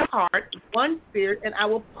them one heart, one spirit, and I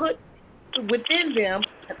will put within them,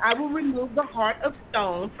 and I will remove the heart of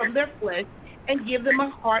stone from their flesh and give them a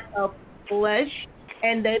heart of flesh,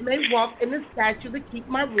 and they may walk in the statute to keep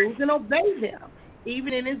my rules and obey them,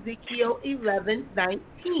 even in Ezekiel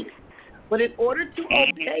 11:19. But in order to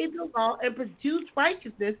obey the law and produce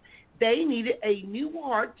righteousness, they needed a new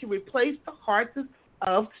heart to replace the hearts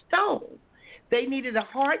of stone. They needed a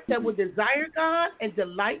heart that would desire God and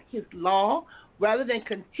delight his law rather than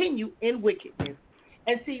continue in wickedness.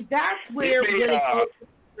 And see, that's where we're going to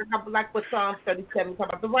go, like with Psalm 37, talk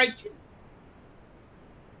about the righteous.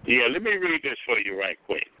 Yeah, let me read this for you right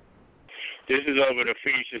quick. This is over in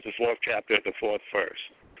Ephesians, the 4th chapter, the 4th verse.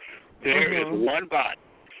 There is one body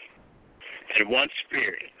and one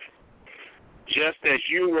spirit, just as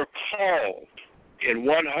you were called in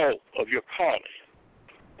one hope of your calling.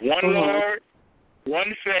 One Lord,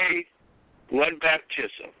 one faith, one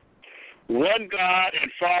baptism, one God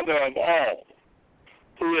and Father of all,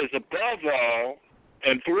 who is above all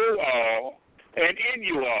and through all and in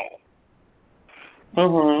you all.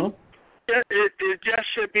 It just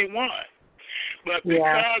should be one. But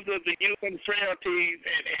because of the human frailties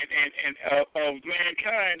and of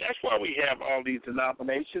mankind, that's why we have all these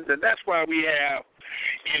denominations, and that's why we have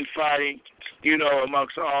infighting,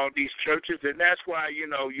 amongst all these churches, and that's why,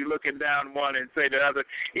 you're looking down one and say the other.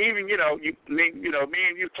 Even, me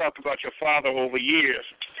and you talked about your father over years,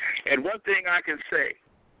 and one thing I can say,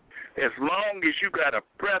 as long as you got a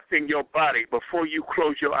breath in your body before you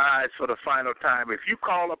close your eyes for the final time, if you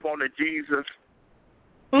call upon the Jesus,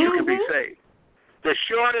 you can be saved. The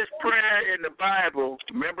shortest prayer in the Bible,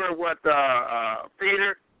 remember what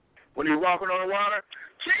Peter, when he was walking on the water?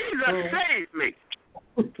 Jesus, save me.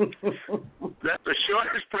 That's the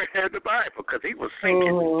shortest prayer in the Bible because he was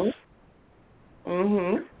sinking.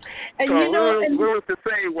 And so what's to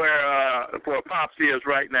say where Pops is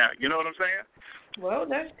right now? You know what I'm saying? Well,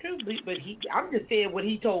 that's true, but I'm just saying what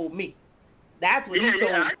he told me. That's what he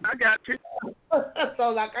told me. I got you. So,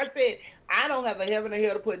 like I said, I don't have a heaven or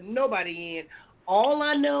hell to put nobody in. All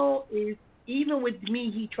I know is even with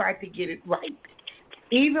me, he tried to get it right.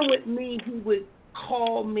 Even with me, he would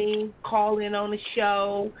call in on the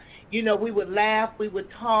show. We would laugh, we would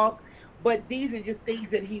talk. But these are just things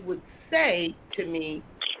that he would say to me.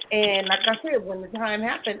 And like I said, when the time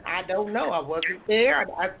happened, I don't know. I wasn't there.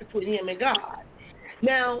 That's between him and God.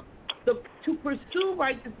 Now, to pursue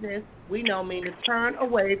righteousness, we know means to turn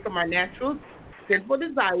away from our natural sinful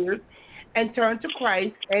desires and turn to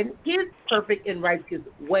Christ and his perfect and righteous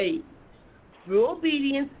ways. Through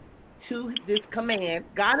obedience to this command,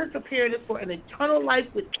 God is preparing us for an eternal life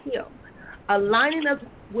with him, aligning us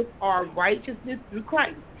with our righteousness through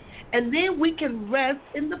Christ. And then we can rest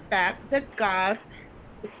in the fact that God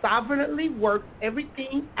sovereignly works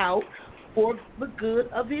everything out for the good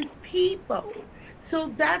of his people.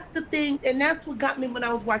 So that's the thing, and that's what got me when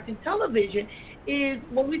I was watching television, is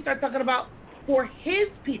when we start talking about for his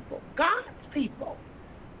people, God's people,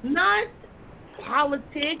 not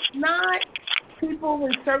politics, not people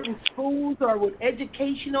in certain schools or with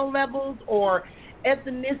educational levels or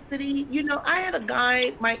ethnicity. I had a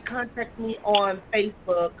guy might contact me on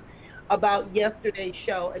Facebook about yesterday's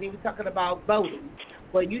show, and he was talking about voting.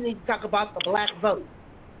 Well, you need to talk about the black vote.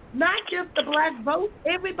 Not just the black vote,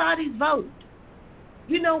 everybody's vote.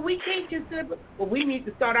 We can't just say, well, we need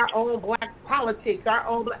to start our own black politics, our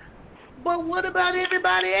own black. But what about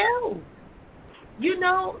everybody else?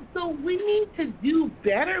 So we need to do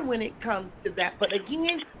better when it comes to that. But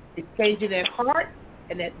again, it's changing that heart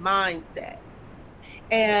and that mindset.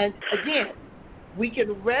 And again, we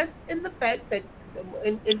can rest in the fact that,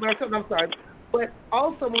 but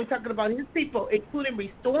also when we're talking about his people, including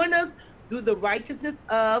restoring us through the righteousness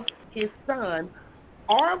of his Son,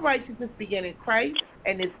 our righteousness began in Christ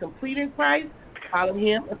and is complete in Christ. Follow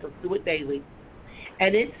him and pursue it daily.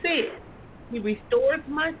 And it says, he restores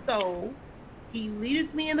my soul. He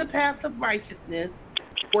leads me in the path of righteousness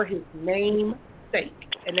for his name's sake.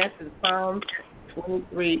 And that's in Psalm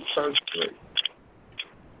 23, verse 3.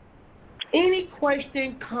 Any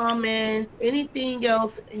question, comments, anything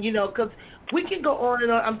else? Because we can go on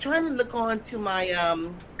and on. I'm trying to look on to my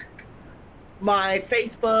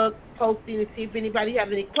Facebook posting to see if anybody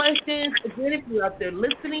have any questions. Again, if you're out there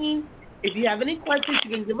listening, if you have any questions,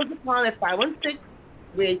 you can give us a call at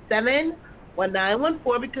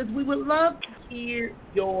 516-387-1914 because we would love to hear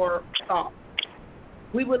your thoughts.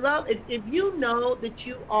 We would love if you know that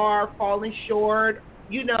you are falling short.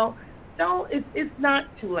 It's not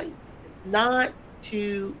too late. It's not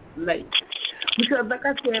too late because, like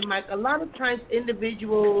I said, Mike, a lot of times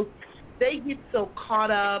individuals, they get so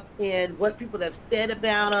caught up in what people have said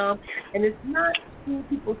about them, and it's not who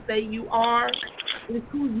people say you are, it's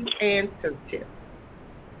who you answer to.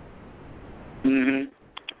 Mhm.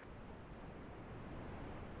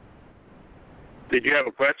 Did you have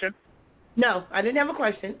a question? No, I didn't have a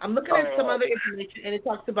question. I'm looking at some other information, and it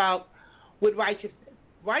talks about with righteousness.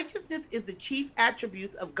 Righteousness is the chief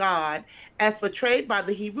attribute of God as portrayed by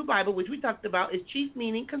the Hebrew Bible, which we talked about, is chief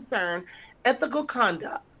meaning, concern, ethical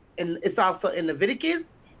conduct. And it's also in Leviticus,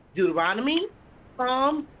 Deuteronomy,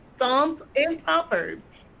 Psalms, and Proverbs.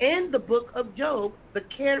 In the book of Job, the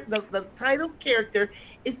title character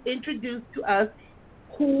is introduced to us,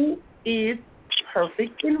 who is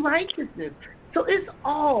perfect in righteousness. So it's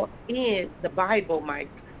all in the Bible,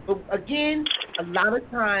 Mike. But again, a lot of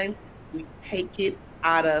times we take it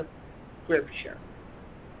out of Scripture.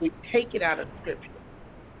 We take it out of Scripture.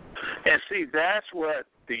 And see, that's what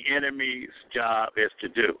the enemy's job is to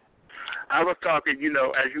do. I was talking,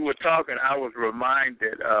 as you were talking, I was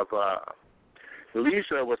reminded of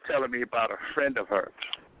Lisa was telling me about a friend of hers.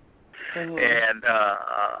 Mm-hmm. And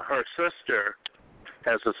her sister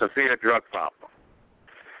has a severe drug problem.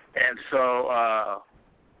 And so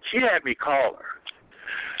she had me call her.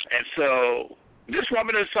 And so this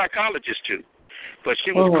woman is a psychologist too, but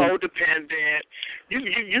she was codependent.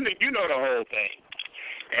 You know the whole thing.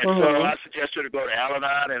 And so I suggested her to go to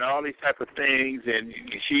Al-Anon and all these type of things, and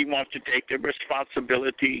she wants to take the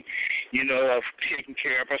responsibility, of taking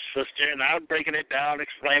care of her sister. And I was breaking it down,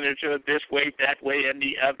 explaining it to her this way, that way, and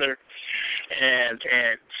the other. And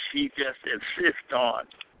she just insists on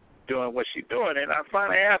doing what she's doing. And I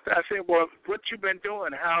finally asked her, I said, well, what you been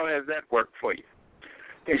doing? How has that worked for you?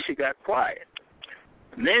 And she got quiet.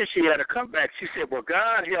 And then she had to come back. She said, well,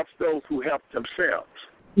 God helps those who help themselves.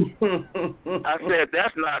 I said,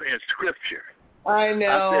 that's not in Scripture. I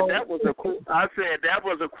know. I said that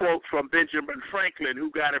was a quote from Benjamin Franklin, who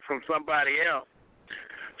got it from somebody else.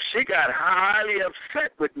 She got highly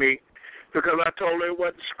upset with me because I told her it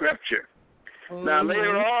wasn't Scripture. Mm-hmm. Now,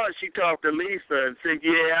 later on, she talked to Lisa and said,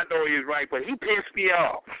 yeah, I know he's right, but he pissed me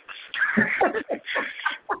off.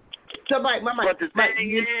 So, Mike, but the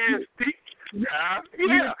thing is, you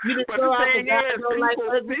didn't throw out the God don't like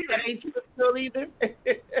ugly, that ain't scriptural either?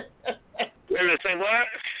 Say what?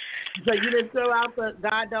 So you didn't throw out the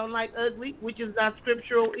God don't like ugly, which is not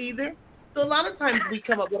scriptural either? So a lot of times we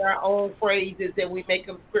come up with our own phrases and we make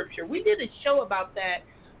them scripture. We did a show about that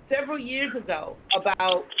several years ago,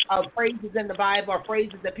 about phrases in the Bible or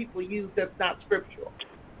phrases that people use that's not scriptural.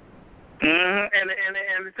 Mm-hmm. And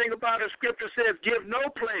the thing about it, Scripture says, give no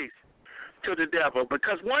place to the devil,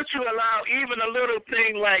 because once you allow even a little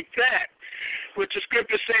thing like that, which the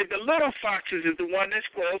Scripture says the little foxes is the one that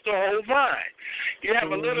spoils the whole vine. You have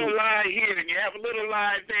a little lie here and you have a little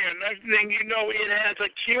lie there. Next thing you know, it has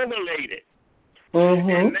accumulated. Mm-hmm.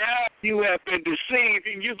 And now you have been deceived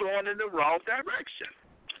and you're going in the wrong direction.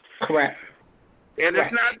 Correct. And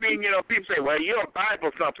it's not being, people say, well, you're a Bible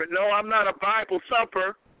thumper. No, I'm not a Bible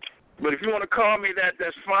thumper. But if you want to call me that,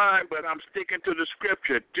 that's fine, but I'm sticking to the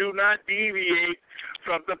Scripture. Do not deviate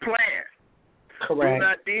from the plan. Correct. Do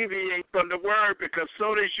not deviate from the Word, because as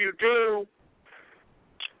soon as you do,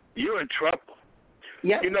 you're in trouble.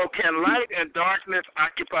 Yep. Can light and darkness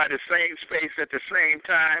occupy the same space at the same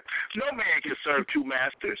time? No man can serve two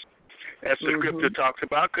masters, as the Scripture talks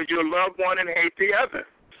about, because you'll love one and hate the other.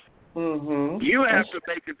 Mm-hmm. You have to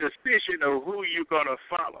make a decision of who you're going to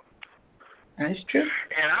follow. That's true.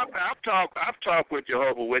 And I've talked with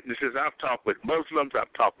Jehovah's Witnesses. I've talked with Muslims.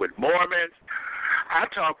 I've talked with Mormons. I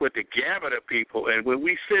talk with the gamut of people. And when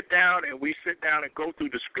we sit down and go through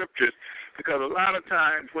the Scriptures, because a lot of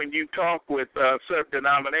times when you talk with certain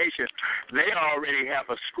denominations, they already have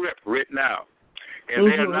a script written out, and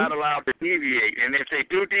they're not allowed to deviate. And if they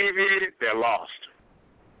do deviate, they're lost.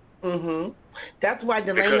 Mhm. That's why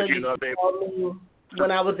Delano used to call me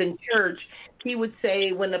when I was in church. He would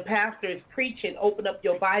say, when the pastor is preaching, open up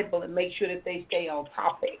your Bible and make sure that they stay on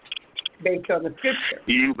topic based on the Scripture.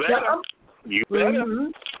 You better. You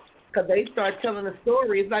better. because they start telling the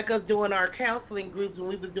stories like us doing our counseling groups when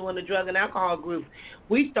we was doing the drug and alcohol group.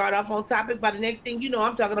 We start off on topic. By the next thing you know,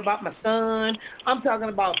 I'm talking about my son. I'm talking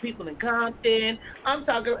about people in Compton. I'm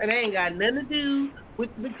talking, and it ain't got nothing to do with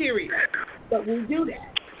the material. But we do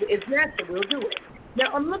that. It's natural. We'll do it.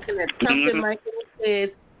 Now, I'm looking at something like it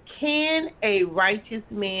says, can a righteous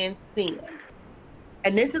man sin?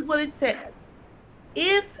 And this is what it says.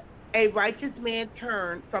 If a righteous man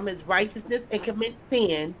turn from his righteousness and commit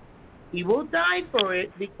sin, he will die for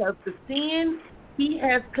it, because the sin he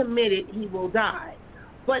has committed, he will die.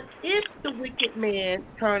 But if the wicked man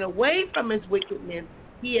turn away from his wickedness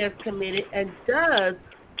he has committed and does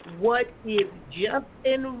what is just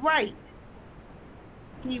and right,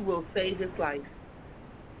 he will save his life.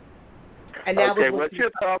 And that okay, was what you're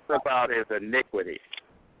talking about is iniquity.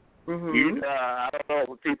 Mm-hmm. I don't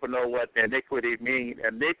know if people know what iniquity means.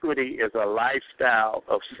 Iniquity is a lifestyle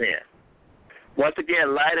of sin. Once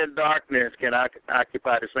again, light and darkness can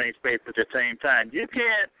occupy the same space at the same time. You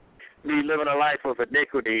can't be living a life of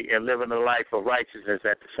iniquity and living a life of righteousness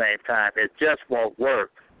at the same time. It just won't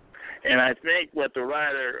work. And I think what the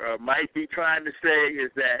writer might be trying to say is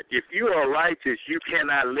that if you are righteous, you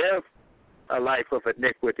cannot live a life of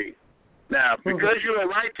iniquity. Now, because you are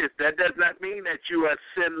righteous, that does not mean that you are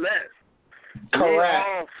sinless.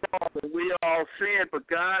 Correct. We all sin, but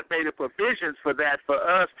God made a provisions for that for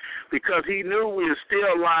us because he knew we were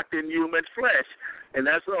still locked in human flesh. And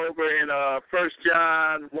that's over in 1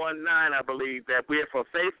 John 1:9, I believe, that we are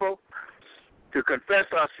faithful to confess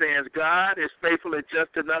our sins. God is faithful and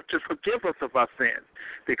just enough to forgive us of our sins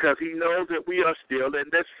because he knows that we are still in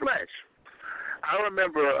this flesh. I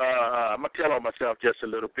remember, I'm going to tell on myself just a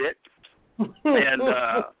little bit. And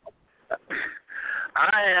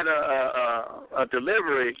I had a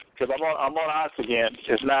delivery because I'm on oxygen.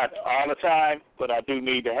 It's not all the time, but I do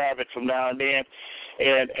need to have it from now and then.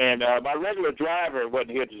 And my regular driver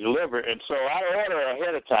wasn't here to deliver, and so I order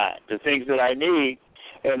ahead of time the things that I need.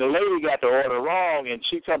 And the lady got the order wrong, and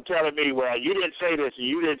she come telling me, "Well, you didn't say this and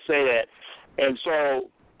you didn't say that." And so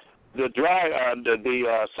the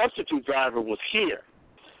substitute driver was here.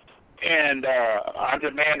 And I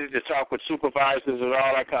demanded to talk with supervisors and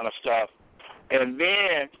all that kind of stuff. And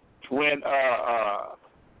then when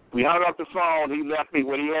we hung up the phone, he left me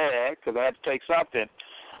what he had because I had to take something.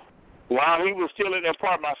 While he was still in the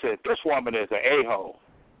apartment, I said, "This woman is an a-hole."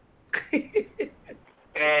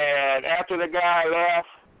 And after the guy left,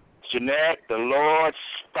 Jeanette, the Lord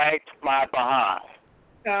spanked my behind.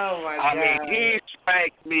 Oh, my God. I mean, he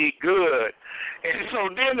spanked me good. And so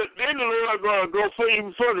then the Lord going to go for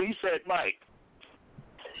even further. He said, "Mike,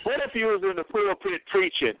 what if you was in the pulpit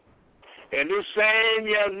preaching and this same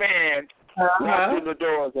young man walked in the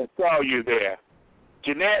doors and saw you there?"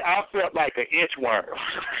 Jeanette, I felt like an inchworm.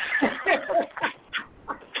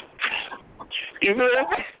 You know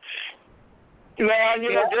that? Now,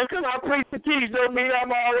 just because I preach and teach don't mean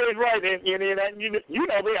I'm always right. And you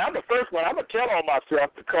know me, I'm the first one. I'm going to tell on myself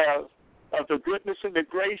because of the goodness and the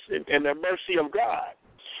grace and the mercy of God.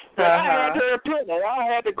 But I had to repent, and I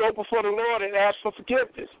had to go before the Lord and ask for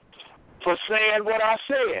forgiveness for saying what I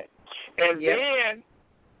said. And then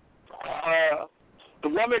the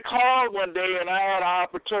woman called one day, and I had an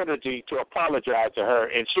opportunity to apologize to her,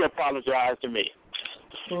 and she apologized to me.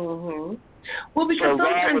 Mm-hmm. Well, because so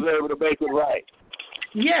God was able to make it right.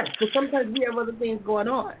 Yes, because sometimes we have other things going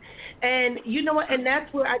on. And you know what? And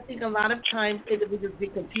that's where I think a lot of times individuals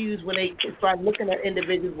get confused when they start looking at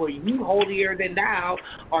individuals where you holier than thou,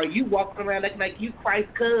 or you walking around looking like you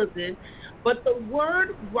Christ's cousin. But the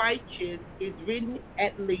word righteous is written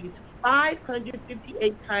at least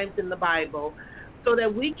 558 times in the Bible, so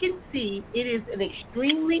that we can see it is an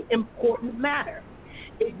extremely important matter.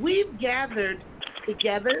 If we've gathered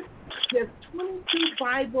together, there's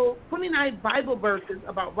 29 Bible verses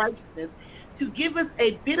about righteousness to give us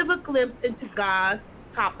a bit of a glimpse into God's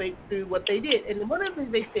topic through what they did. And one of the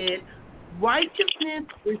things they said, righteousness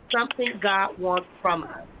is something God wants from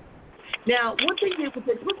us. Now, what they did was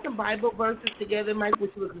they put some Bible verses together, Mike,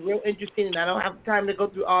 which was real interesting, and I don't have time to go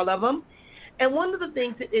through all of them. And one of the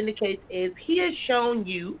things it indicates is, he has shown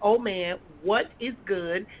you, oh man, what is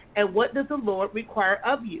good and what does the Lord require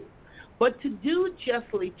of you. But to do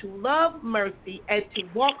justly, to love mercy, and to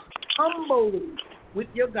walk humbly with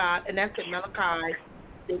your God, and that's in Malachi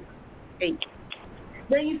 6:8.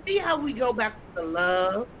 Now you see how we go back to the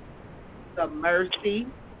love, the mercy,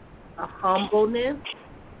 the humbleness.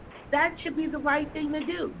 That should be the right thing to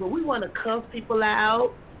do. But we want to cuss people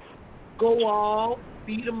out, go off,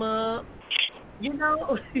 beat them up, you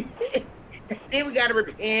know. Then we got to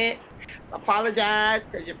repent, apologize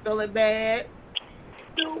because you're feeling bad.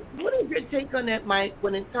 So, what is your take on that, Mike,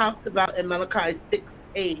 when it talks about in Malachi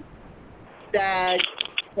 6:8 that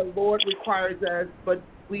the Lord requires us, but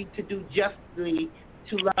we to do justly,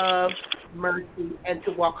 to love, mercy, and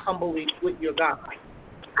to walk humbly with your God?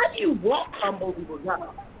 How do you walk humbly with God?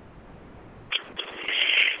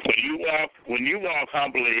 When you walk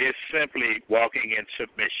humbly, it's simply walking in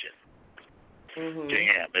submission to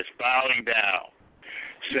Him. It's bowing down,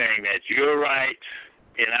 saying that you're right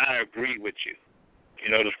and I agree with you. You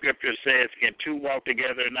know, the scripture says, can two walk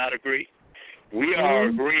together and not agree? We are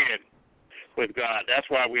agreeing with God. That's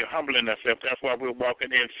why we're humbling ourselves. That's why we're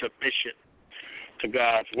walking in submission to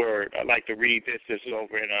God's word. I'd like to read this. This is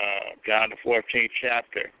over in John the 14th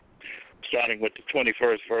chapter, starting with the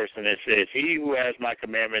 21st verse, and it says, he who has my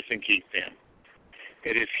commandments and keep them,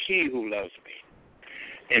 it is he who loves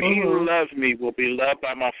me. And he who loves me will be loved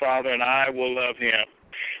by my Father, and I will love him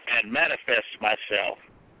and manifest myself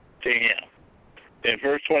to him. In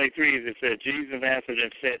verse 23, it says, Jesus answered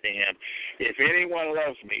and said to him, if anyone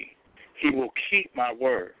loves me, he will keep my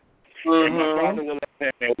word. And my Father will love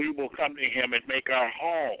him, and we will come to him and make our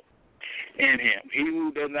home in him. He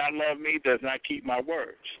who does not love me does not keep my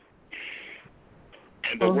words.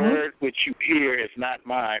 And the word which you hear is not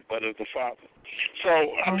mine, but of the Father. So,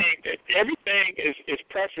 I mean, everything is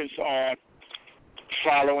preference on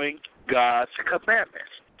following God's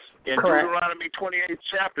commandments. In Deuteronomy 28th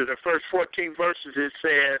chapter, the first 14 verses, it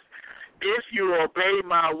says, if you obey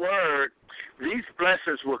my word, these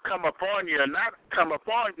blessings will come upon you, and not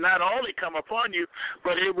only come upon you,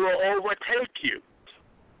 but it will overtake you.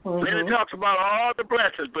 Then it talks about all the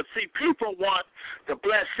blessings. But see, people want the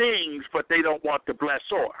blessings, but they don't want the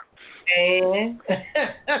blessor. They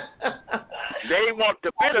want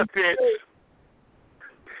the benefits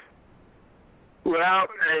without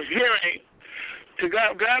adhering to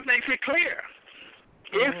God. God makes it clear.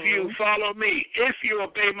 If you follow me, if you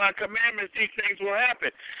obey my commandments, these things will happen.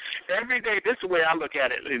 Every day, this is the way I look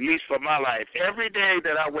at it, at least for my life. Every day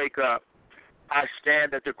that I wake up, I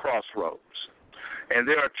stand at the crossroads. And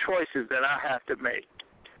there are choices that I have to make.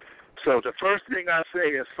 So the first thing I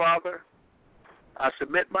say is, Father, I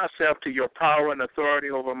submit myself to your power and authority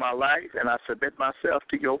over my life, and I submit myself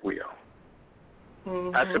to your will.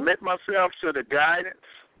 I submit myself to the guidance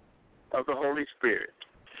of the Holy Spirit.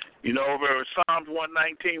 You know, over Psalms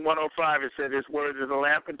 119, 105, it said, his word is a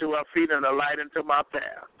lamp unto our feet and a light unto my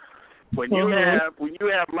path. When you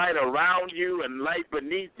have light around you and light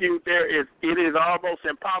beneath you, it is almost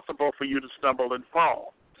impossible for you to stumble and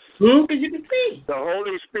fall. Because you can see. The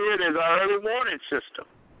Holy Spirit is our early warning system.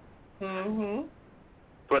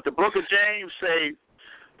 But the book of James say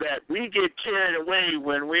that we get carried away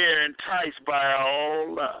when we're enticed by our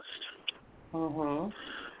own lust.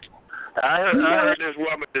 I heard this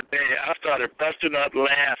woman today. I started busting up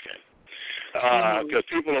laughing because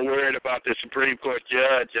people are worried about the Supreme Court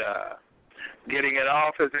judge getting in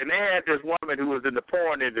office. And they had this woman who was in the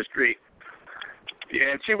porn industry.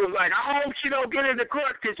 And she was like, I hope she don't get into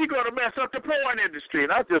court because she's going to mess up the porn industry.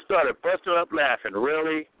 And I just started busting up laughing.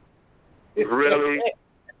 Really? Really?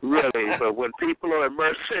 Really? But when people are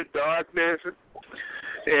immersed in darkness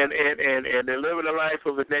and they're living a life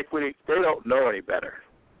of iniquity, they don't know any better.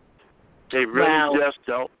 They really just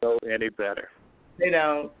don't know any better. They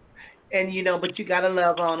don't. And, but you got to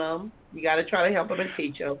love on them. You got to try to help them and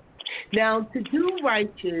teach them. Now, to do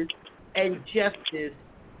righteous and justice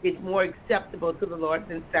is more acceptable to the Lord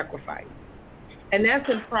than sacrifice. And that's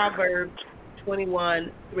in Proverbs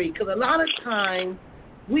 21:3. Because a lot of times,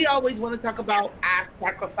 we always want to talk about, I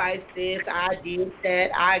sacrificed this, I did that,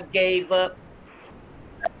 I gave up.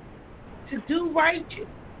 To do righteous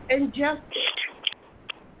and justice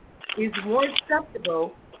is more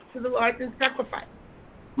acceptable to the Lord than sacrifice.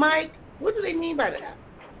 Mike, what do they mean by that?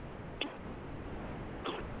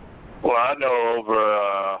 Well, I know over,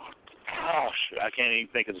 I can't even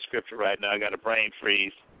think of the scripture right now. I got a brain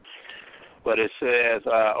freeze. But it says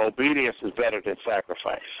obedience is better than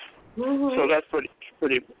sacrifice. So that's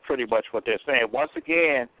pretty much what they're saying. Once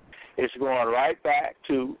again, it's going right back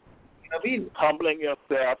to humbling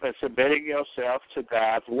yourself and submitting yourself to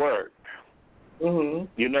God's word. You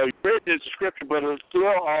know, you read this scripture, but it still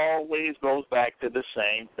always goes back to the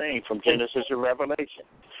same thing from Genesis to Revelation.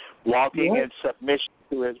 Walking in submission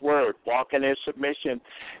to his word. Walking in submission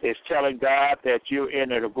is telling God that you're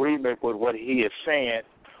in an agreement with what he is saying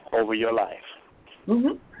over your life.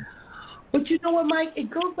 But you know what, Mike? It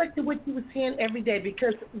goes back to what you were saying every day,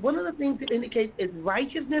 because one of the things it indicates is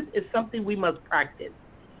righteousness is something we must practice.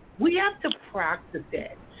 We have to practice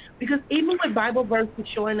it. Because even with Bible verses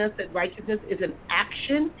showing us that righteousness is an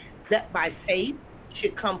action that by faith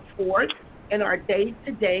should come forth in our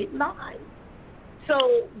day-to-day lives.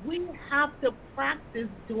 So we have to practice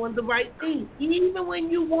doing the right thing, even when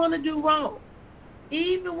you want to do wrong,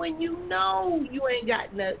 even when you know you ain't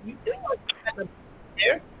got nothing. You do know you got nothing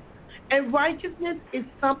there. And righteousness is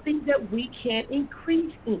something that we can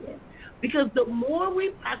increase in, because the more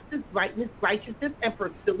we practice righteousness and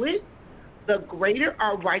pursue it, the greater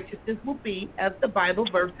our righteousness will be, as the Bible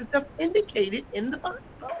verses have indicated in the Bible.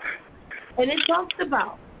 And it talks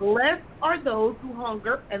about, blessed are those who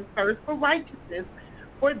hunger and thirst for righteousness,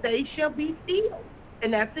 for they shall be filled.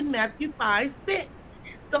 And that's in Matthew 5:6.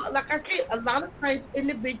 So, like I said, a lot of times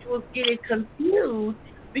individuals get it confused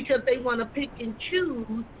because they want to pick and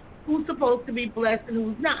choose who's supposed to be blessed and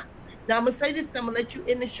who's not. Now, I'm going to say this, I'm going to let you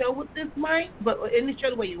end the show with this, Mike, but end the show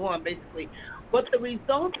the way you want, basically. But the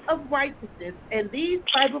results of righteousness, and these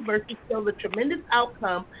Bible verses show the tremendous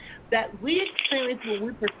outcome that we experience when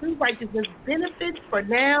we pursue righteousness, benefits for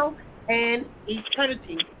now and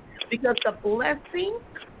eternity, because the blessings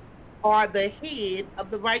are the head of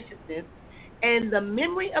the righteousness, and the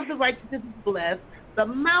memory of the righteousness is blessed. The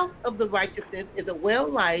mouth of the righteousness is a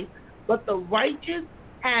well life, but the righteous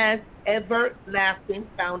has everlasting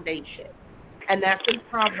foundation. And that's in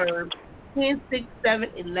Proverbs 10, 6, 7,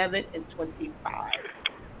 11, and 25.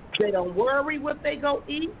 They don't worry what they go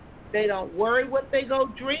eat. They don't worry what they go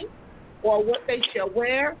drink or what they shall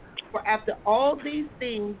wear. For after all these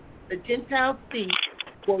things the Gentiles seek,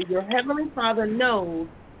 for your heavenly Father knows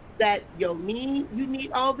that you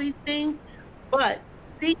need all these things. But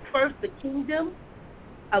seek first the kingdom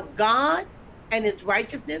of God and His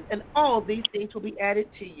righteousness, and all these things will be added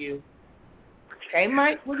to you. Okay,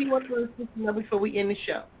 Mike, what do you want to know before we end the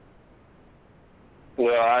show?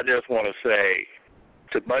 Well, I just want to say,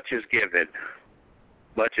 too much is given,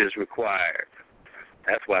 much is required.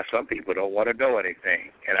 That's why some people don't want to know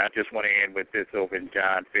anything. And I just want to end with this over in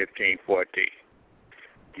John 15:14.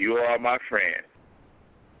 You are my friend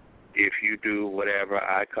if you do whatever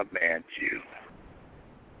I command you.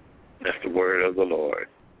 That's the word of the Lord.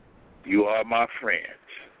 You are my friends.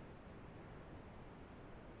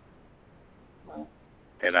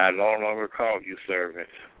 And I no longer call you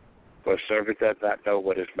servants, for a servant does not know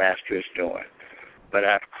what his master is doing. But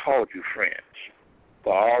I've called you friends,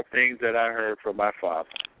 for all things that I heard from my Father,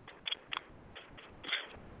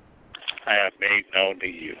 I have made known to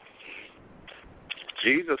you.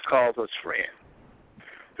 Jesus calls us friends,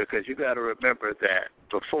 because you got to remember that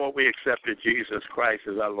before we accepted Jesus Christ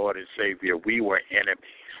as our Lord and Savior, we were enemies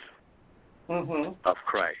of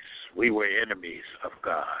Christ. We were enemies of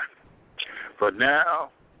God. But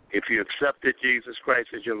now, if you accepted Jesus Christ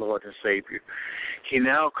as your Lord and Savior, He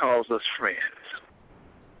now calls us friends.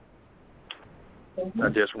 I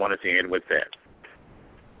just wanted to end with that.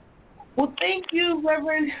 Well, thank you,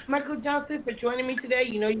 Reverend Michael Johnson, for joining me today.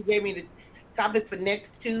 You know, you gave me the topic for next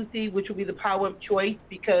Tuesday, which will be the power of choice,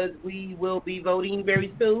 because we will be voting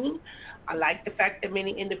very soon. I like the fact that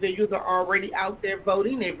many individuals are already out there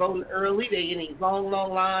voting. They're voting early. They're in these long,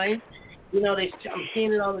 long lines. You know, I'm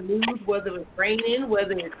seeing it on the news, whether it's raining,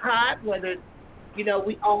 whether it's hot, whether it's, you know,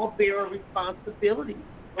 we all bear a responsibility.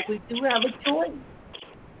 But we do have a choice.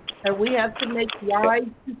 And we have to make wise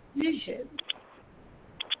decisions.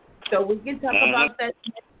 So we can talk about that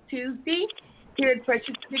next Tuesday here at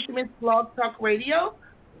Precious Predicaments Blog Talk Radio.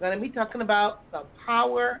 We're going to be talking about the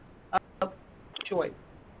power of choice.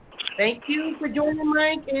 Thank you for joining,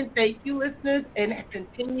 Mike, and thank you, listeners, and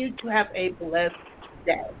continue to have a blessed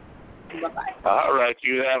day. Bye-bye. All right.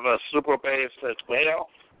 You have a super base as well.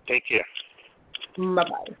 Take care.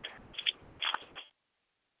 Bye-bye.